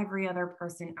doing every other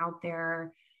person out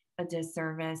there a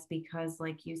disservice, because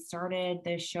like you started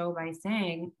this show by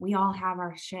saying, we all have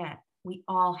our shit. We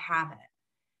all have it.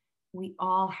 We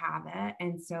all have it.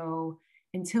 And so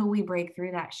until we break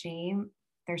through that shame,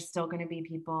 there's still going to be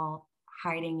people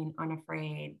hiding and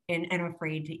unafraid and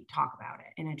afraid to talk about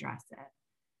it and address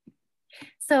it.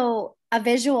 So a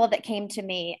visual that came to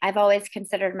me, I've always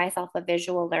considered myself a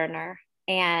visual learner,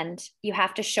 and you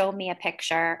have to show me a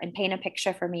picture and paint a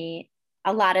picture for me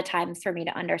a lot of times for me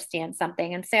to understand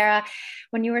something. And Sarah,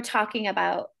 when you were talking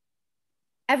about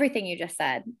everything you just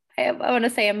said, I want to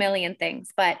say a million things,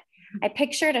 but I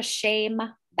pictured a shame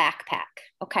backpack.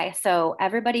 Okay. So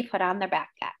everybody put on their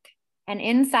backpack, and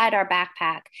inside our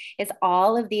backpack is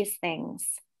all of these things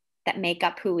that make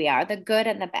up who we are, the good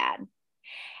and the bad.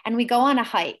 And we go on a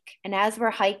hike. And as we're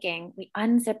hiking, we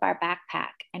unzip our backpack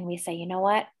and we say, you know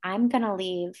what? I'm going to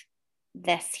leave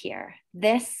this here.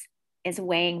 This is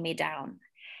weighing me down.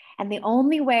 And the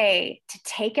only way to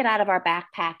take it out of our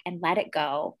backpack and let it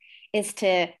go is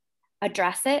to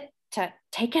address it, to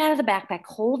take it out of the backpack,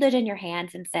 hold it in your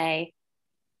hands and say,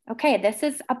 okay, this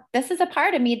is a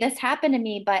part of me. This happened to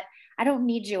me, but I don't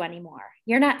need you anymore.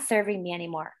 You're not serving me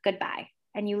anymore. Goodbye.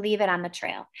 And you leave it on the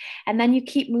trail. And then you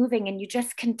keep moving and you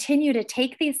just continue to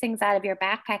take these things out of your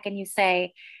backpack and you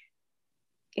say,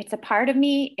 it's a part of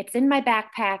me. It's in my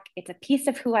backpack. It's a piece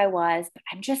of who I was, but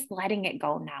I'm just letting it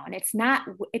go now. And it's not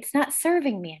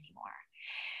serving me anymore.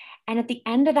 And at the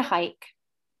end of the hike,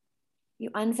 you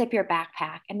unzip your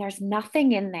backpack and there's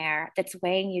nothing in there that's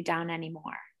weighing you down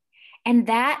anymore. And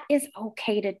that is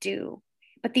okay to do.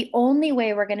 But the only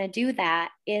way we're going to do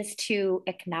that is to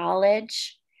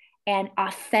acknowledge and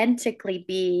authentically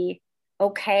be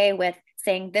okay with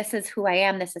saying, this is who I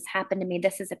am. This has happened to me.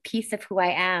 This is a piece of who I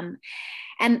am.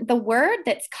 And the word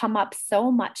that's come up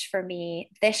so much for me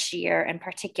this year in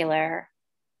particular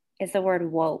is the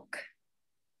word woke.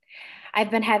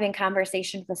 I've been having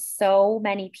conversations with so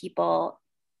many people,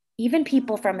 even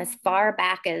people from as far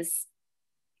back as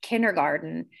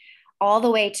kindergarten, all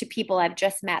the way to people I've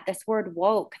just met, this word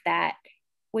woke, that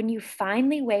when you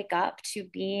finally wake up to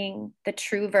being the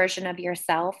true version of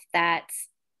yourself that's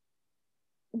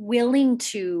willing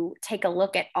to take a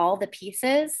look at all the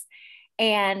pieces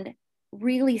and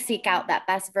really seek out that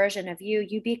best version of you,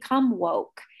 you become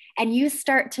woke and you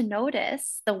start to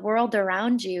notice the world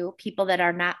around you, people that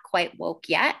are not quite woke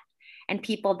yet and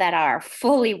people that are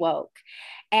fully woke.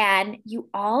 And you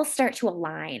all start to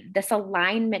align. This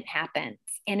alignment happens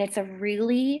and it's a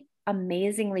really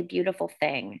amazingly beautiful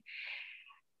thing.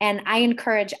 And I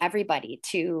encourage everybody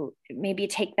to maybe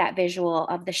take that visual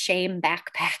of the shame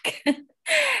backpack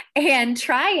and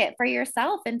try it for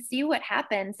yourself and see what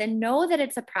happens and know that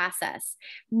it's a process.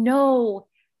 Know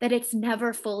that it's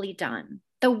never fully done.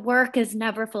 The work is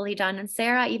never fully done. And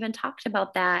Sarah even talked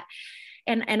about that.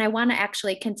 And I want to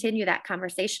actually continue that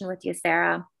conversation with you,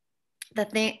 Sarah.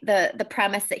 The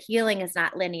premise that healing is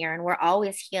not linear and we're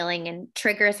always healing and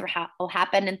triggers will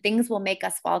happen and things will make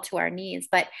us fall to our knees.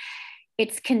 But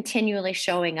it's continually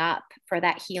showing up for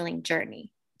that healing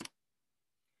journey.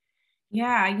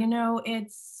 Yeah,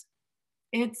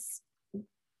 it's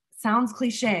sounds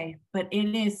cliche, but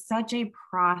it is such a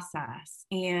process.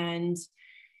 And,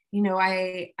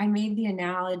 I made the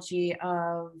analogy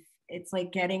of it's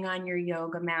like getting on your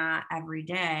yoga mat every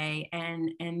day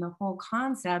and the whole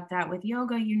concept that with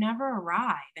yoga, you never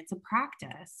arrive. It's a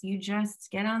practice. You just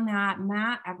get on that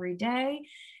mat every day.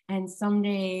 And some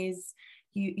days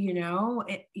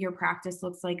your practice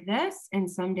looks like this, and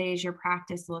some days your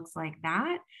practice looks like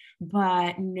that,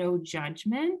 but no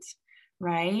judgment,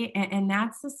 right? And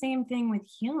that's the same thing with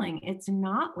healing. It's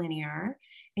not linear.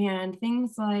 And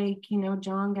things like,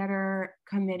 John Getter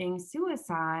committing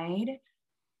suicide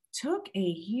took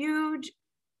a huge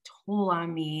toll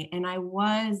on me. And I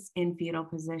was in fetal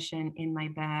position in my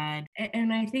bed.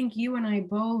 And I think you and I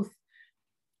both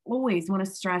always want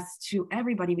to stress to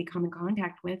everybody we come in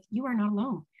contact with, you are not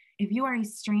alone. If you are a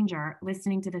stranger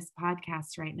listening to this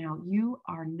podcast right now, you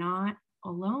are not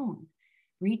alone.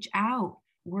 Reach out.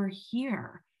 We're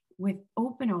here with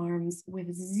open arms,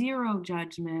 with zero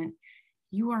judgment.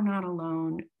 You are not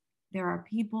alone. There are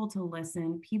people to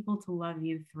listen, people to love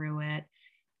you through it.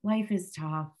 Life is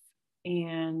tough,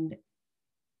 and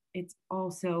it's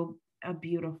also a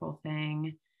beautiful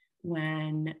thing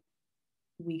when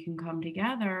we can come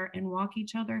together and walk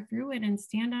each other through it and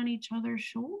stand on each other's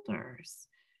shoulders,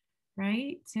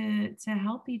 right? To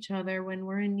help each other when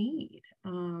we're in need.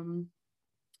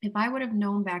 If I would have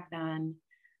known back then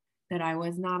that I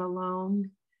was not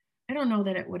alone, I don't know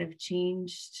that it would have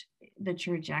changed the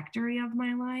trajectory of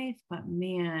my life, but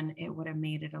man, it would have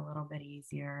made it a little bit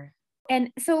easier. And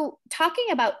so talking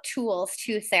about tools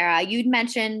too, Sarah, you'd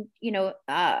mentioned, you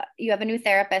have a new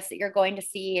therapist that you're going to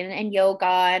see and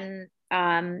yoga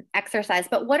and exercise,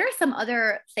 but what are some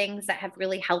other things that have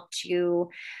really helped you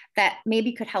that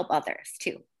maybe could help others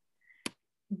too?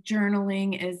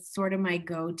 Journaling is sort of my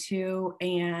go-to,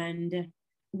 and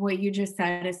what you just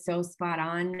said is so spot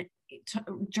on.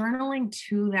 Journaling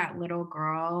to that little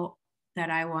girl that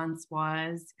I once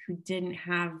was, who didn't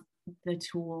have the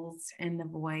tools and the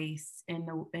voice and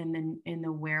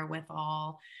the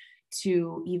wherewithal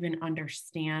to even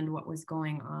understand what was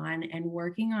going on, and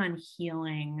working on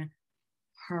healing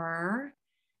her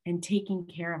and taking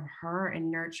care of her and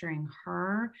nurturing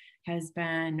her has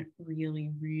been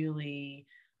really, really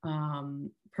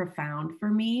profound for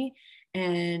me.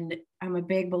 And I'm a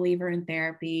big believer in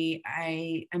therapy.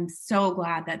 I am so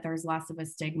glad that there's less of a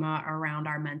stigma around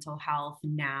our mental health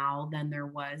now than there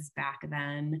was back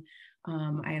then.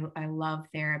 I love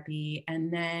therapy.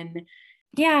 And then,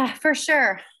 yeah, for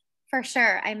sure. For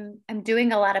sure. I'm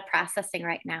doing a lot of processing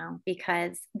right now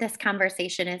because this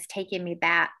conversation is taking me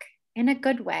back in a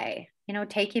good way,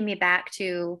 taking me back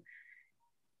to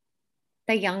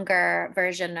the younger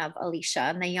version of Alicia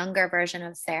and the younger version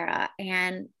of Sarah.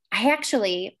 And I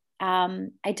actually,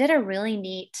 I did a really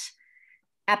neat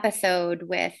episode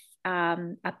with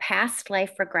a past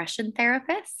life regression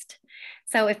therapist.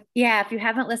 So if you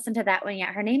haven't listened to that one yet,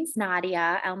 her name's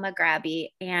Nadia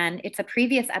Elmaghrabi, and it's a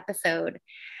previous episode.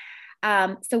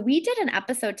 So we did an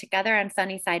episode together on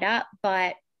Sunny Side Up,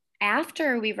 but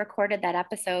after we recorded that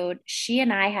episode, she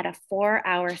and I had a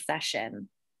 4-hour session,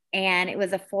 and it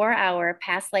was a 4-hour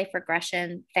past life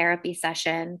regression therapy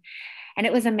session. And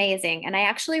it was amazing. And I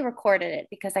actually recorded it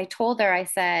because I told her, I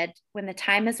said, when the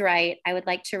time is right, I would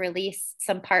like to release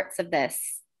some parts of this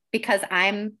because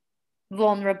I'm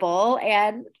vulnerable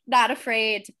and not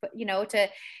afraid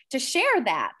to share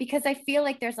that, because I feel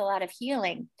like there's a lot of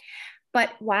healing.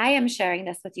 But why I'm sharing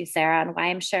this with you, Sarah, and why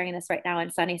I'm sharing this right now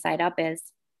in Sunny Side Up is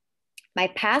my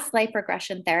past life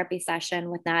regression therapy session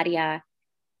with Nadia.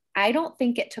 I don't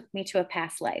think it took me to a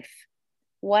past life.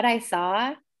 What I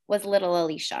saw was little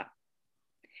Alicia.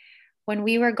 When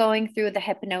we were going through the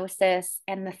hypnosis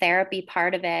and the therapy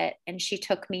part of it, and she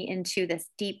took me into this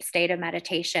deep state of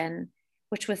meditation,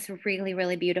 which was really,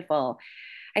 really beautiful.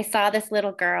 I saw this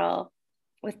little girl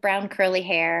with brown curly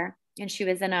hair, and she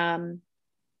was in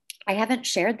I haven't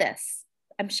shared this.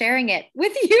 I'm sharing it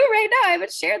with you right now. I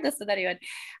haven't shared this with anyone.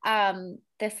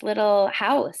 This little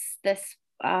house, it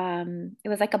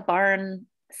was like a barn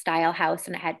style house,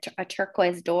 and it had a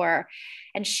turquoise door,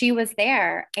 and she was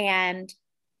there, and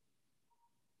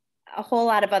a whole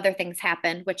lot of other things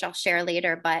happened, which I'll share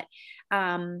later. But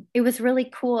it was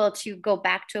really cool to go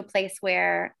back to a place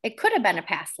where it could have been a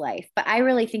past life, but I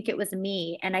really think it was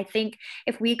me. And I think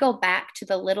if we go back to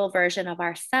the little version of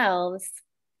ourselves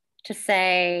to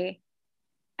say,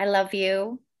 I love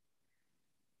you,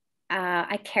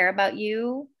 I care about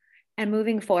you, and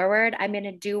moving forward, I'm going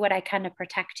to do what I can to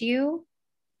protect you,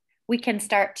 we can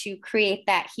start to create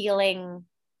that healing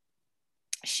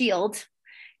shield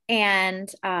and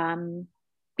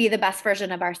be the best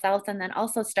version of ourselves. And then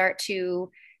also start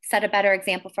to set a better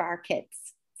example for our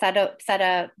kids,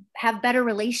 have better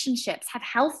relationships, have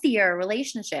healthier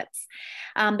relationships.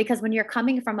 Because when you're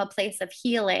coming from a place of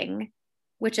healing,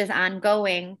 which is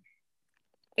ongoing,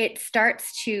 it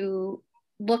starts to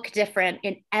look different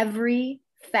in every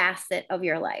facet of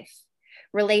your life,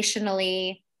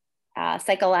 relationally,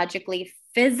 psychologically,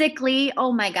 physically.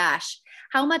 Oh my gosh.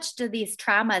 How much do these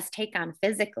traumas take on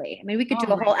physically? I mean, we could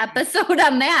do a whole episode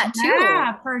on that too.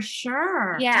 Yeah, for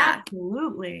sure. Yeah,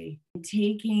 absolutely.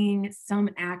 Taking some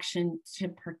action to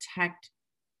protect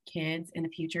kids in a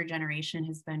future generation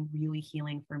has been really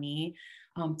healing for me.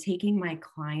 Taking my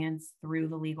clients through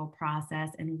the legal process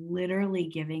and literally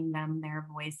giving them their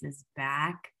voices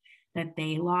back that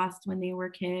they lost when they were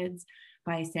kids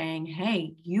by saying,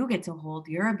 hey, you get to hold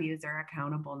your abuser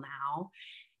accountable now.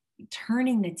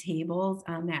 Turning the tables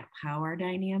on that power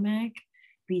dynamic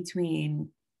between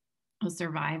a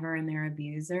survivor and their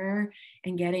abuser,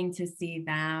 and getting to see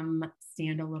them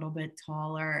stand a little bit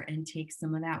taller and take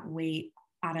some of that weight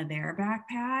out of their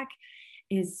backpack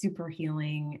is super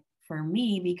healing for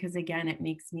me, because again, it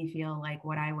makes me feel like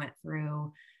what I went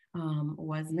through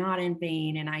was not in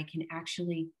vain, and I can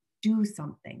actually do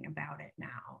something about it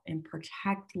now and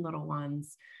protect little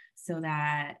ones so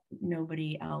that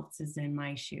nobody else is in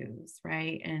my shoes,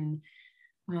 right? And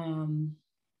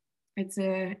it's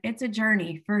a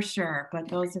journey for sure, but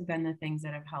those have been the things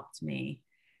that have helped me.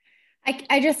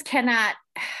 I just cannot,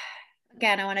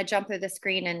 again, I want to jump through the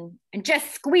screen and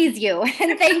just squeeze you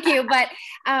and thank you. But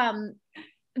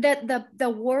the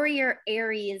warrior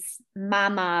Aries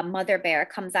mother bear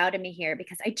comes out of me here,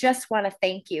 because I just want to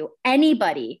thank you.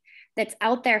 Anybody that's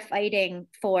out there fighting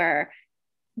for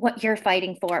what you're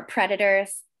fighting for,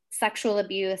 predators, sexual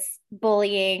abuse,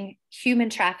 bullying, human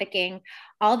trafficking,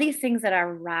 all these things that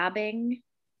are robbing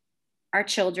our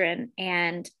children,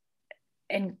 and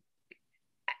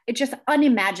it's just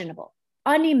unimaginable.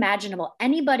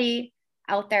 Anybody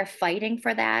out there fighting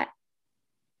for that,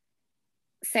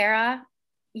 Sarah,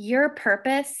 your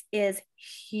purpose is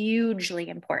hugely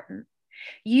important.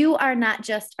 You are not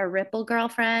just a Ripple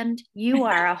girlfriend. You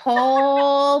are a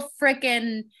whole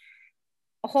freaking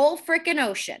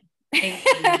ocean.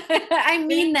 I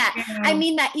mean that. I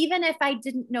mean that even if I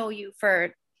didn't know you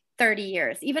for 30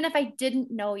 years. Even if I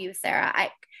didn't know you, Sarah, I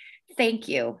thank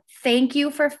you. Thank you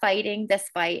for fighting this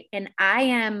fight. And I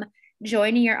am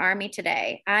joining your army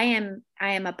today. I am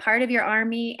a part of your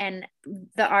army, and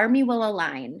the army will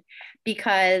align,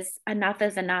 because enough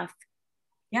is enough.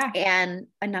 Yeah. And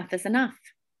enough is enough.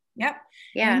 Yep.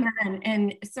 Yeah.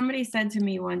 And somebody said to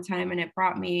me one time, and it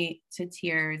brought me to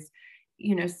tears,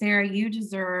 you know, Sarah, you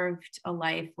deserved a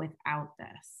life without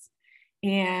this.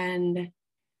 And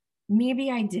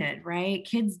maybe I did, right?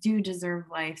 Kids do deserve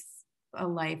a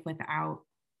life without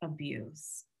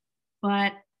abuse,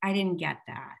 but I didn't get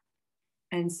that.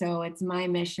 And so it's my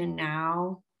mission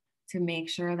now to make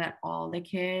sure that all the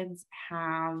kids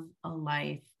have a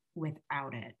life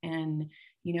without it. And,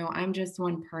 you know, I'm just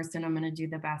one person. I'm going to do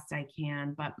the best I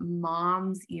can, but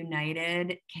Moms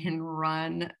United can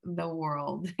run the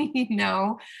world. You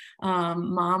know,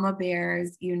 Mama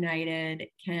Bears United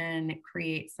can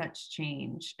create such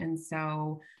change. And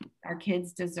so our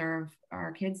kids deserve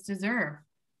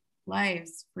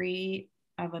lives free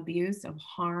of abuse, of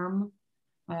harm,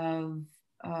 of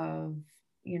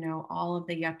you know, all of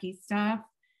the yucky stuff.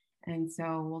 And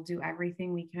so we'll do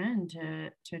everything we can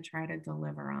to try to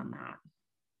deliver on that.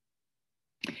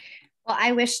 Well,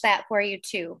 I wish that for you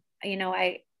too. You know,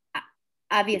 I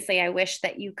wish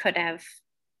that you could have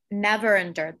never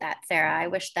endured that, Sarah. I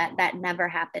wish that that never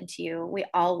happened to you. We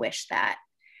all wish that.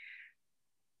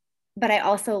 But I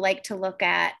also like to look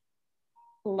at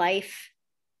life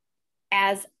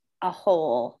as a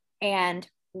whole, and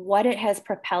what it has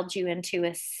propelled you into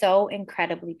is so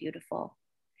incredibly beautiful.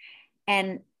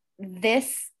 And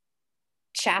this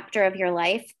chapter of your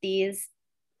life, these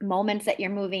moments that you're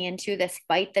moving into, this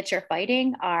fight that you're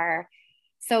fighting, are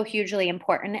so hugely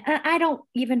important. And I don't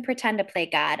even pretend to play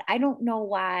God. I don't know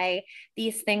why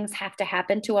these things have to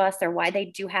happen to us or why they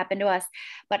do happen to us,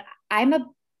 but I'm a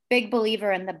big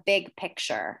believer in the big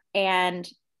picture. And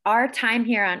our time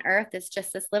here on earth is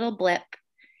just this little blip.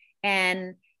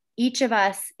 And each of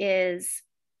us is,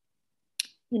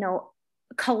 you know,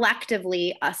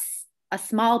 collectively a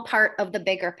small part of the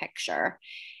bigger picture.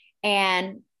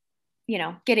 And, you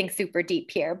know, getting super deep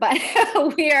here, but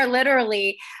we are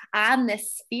literally on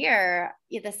this sphere,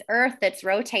 this earth that's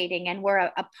rotating, and we're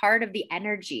a part of the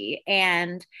energy.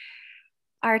 And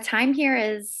our time here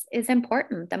is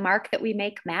important. The mark that we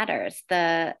make matters.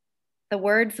 The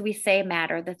words we say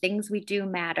matter. The things we do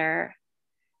matter.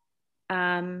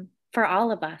 For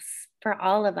all of us.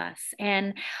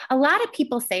 And a lot of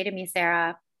people say to me,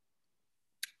 Sarah,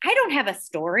 I don't have a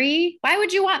story. Why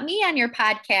would you want me on your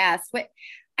podcast?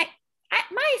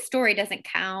 My story doesn't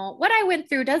count. What I went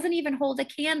through doesn't even hold a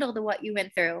candle to what you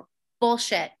went through.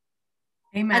 Bullshit.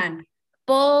 Amen.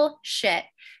 Bullshit.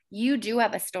 You do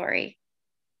have a story.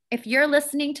 If you're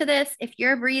listening to this, if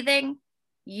you're breathing,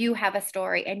 you have a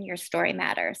story, and your story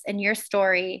matters, and your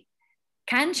story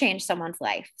can change someone's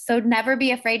life. So never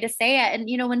be afraid to say it. And,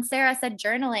 you know, when Sarah said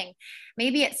journaling,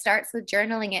 maybe it starts with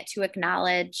journaling it to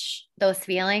acknowledge those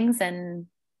feelings and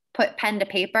put pen to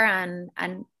paper on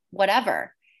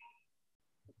whatever.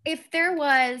 If there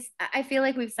was, I feel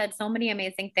like we've said so many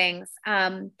amazing things.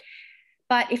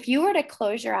 But if you were to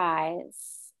close your eyes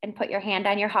and put your hand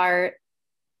on your heart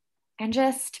and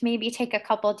just maybe take a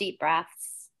couple deep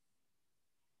breaths,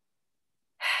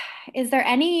 is there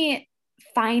any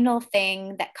final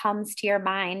thing that comes to your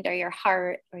mind or your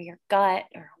heart or your gut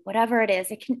or whatever it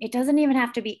is? It doesn't even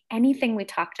have to be anything we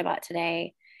talked about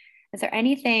today. Is there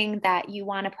anything that you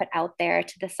want to put out there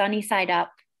to the sunny side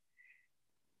up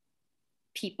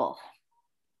people?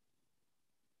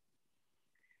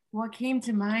 What came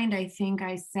to mind, I think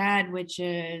I said, which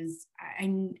is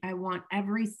I want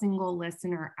every single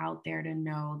listener out there to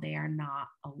know they are not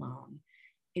alone.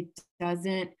 It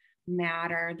doesn't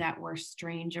matter that we're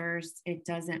strangers. It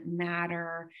doesn't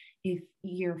matter if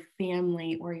your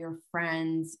family or your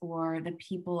friends or the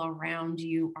people around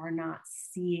you are not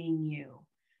seeing you,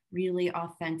 really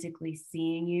authentically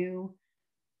seeing you.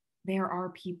 There are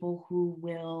people who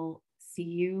will see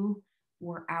you.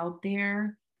 We're out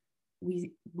there.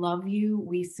 We love you.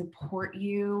 We support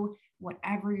you.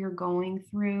 Whatever you're going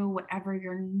through, whatever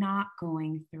you're not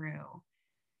going through,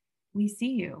 we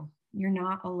see you. You're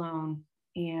not alone.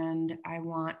 And I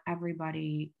want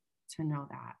everybody to know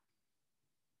that.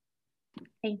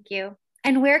 Thank you.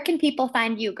 And where can people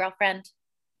find you, girlfriend?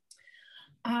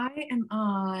 I am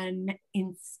on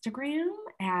Instagram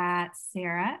at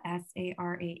Sarah,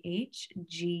 SARAH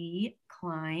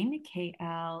Klein,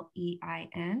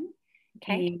 KLEIN.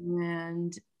 Okay.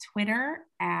 And Twitter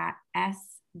at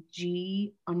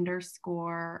SG_Klein.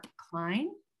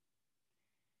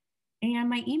 And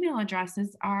my email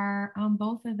addresses are on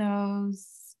both of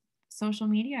those social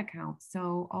media accounts.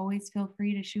 So always feel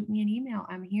free to shoot me an email.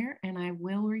 I'm here and I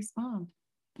will respond.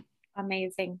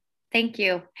 Amazing. Thank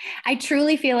you. I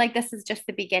truly feel like this is just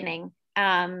the beginning.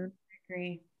 I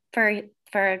agree. For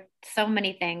so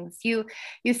many things. You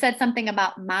said something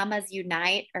about mamas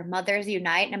unite or mothers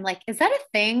unite. And I'm like, is that a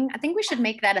thing? I think we should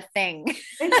make that a thing.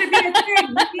 It should be a thing.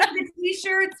 We need the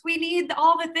t-shirts. We need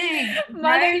all the things.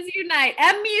 Mothers right? Unite.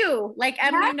 MU, like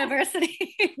M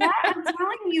University. Yeah, I'm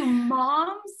telling you,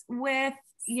 moms with,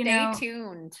 Stay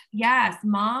tuned. Yes,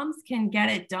 moms can get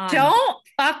it done. Don't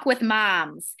fuck with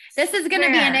moms. This is going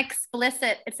to be an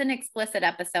explicit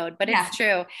episode, but it's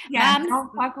true. Yeah, moms,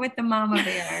 don't fuck with the mama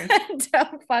bears.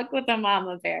 Don't fuck with the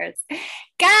mama bears.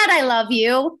 God, I love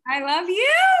you. I love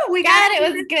you. It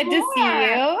was good to see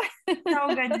you.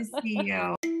 So good to see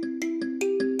you.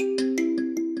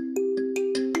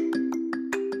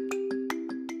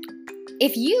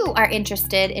 If you are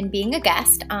interested in being a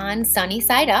guest on Sunny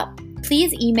Side Up,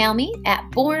 please email me at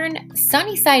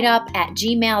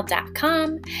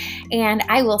bornsunnyside@gmail.com and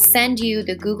I will send you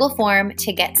the Google form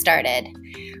to get started.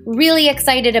 Really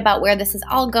excited about where this is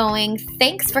all going.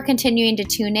 Thanks for continuing to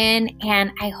tune in,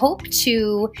 and I hope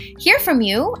to hear from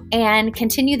you and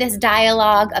continue this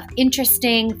dialogue of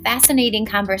interesting, fascinating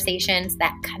conversations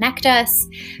that connect us,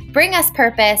 bring us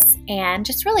purpose, and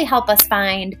just really help us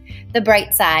find the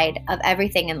bright side of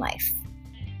everything in life.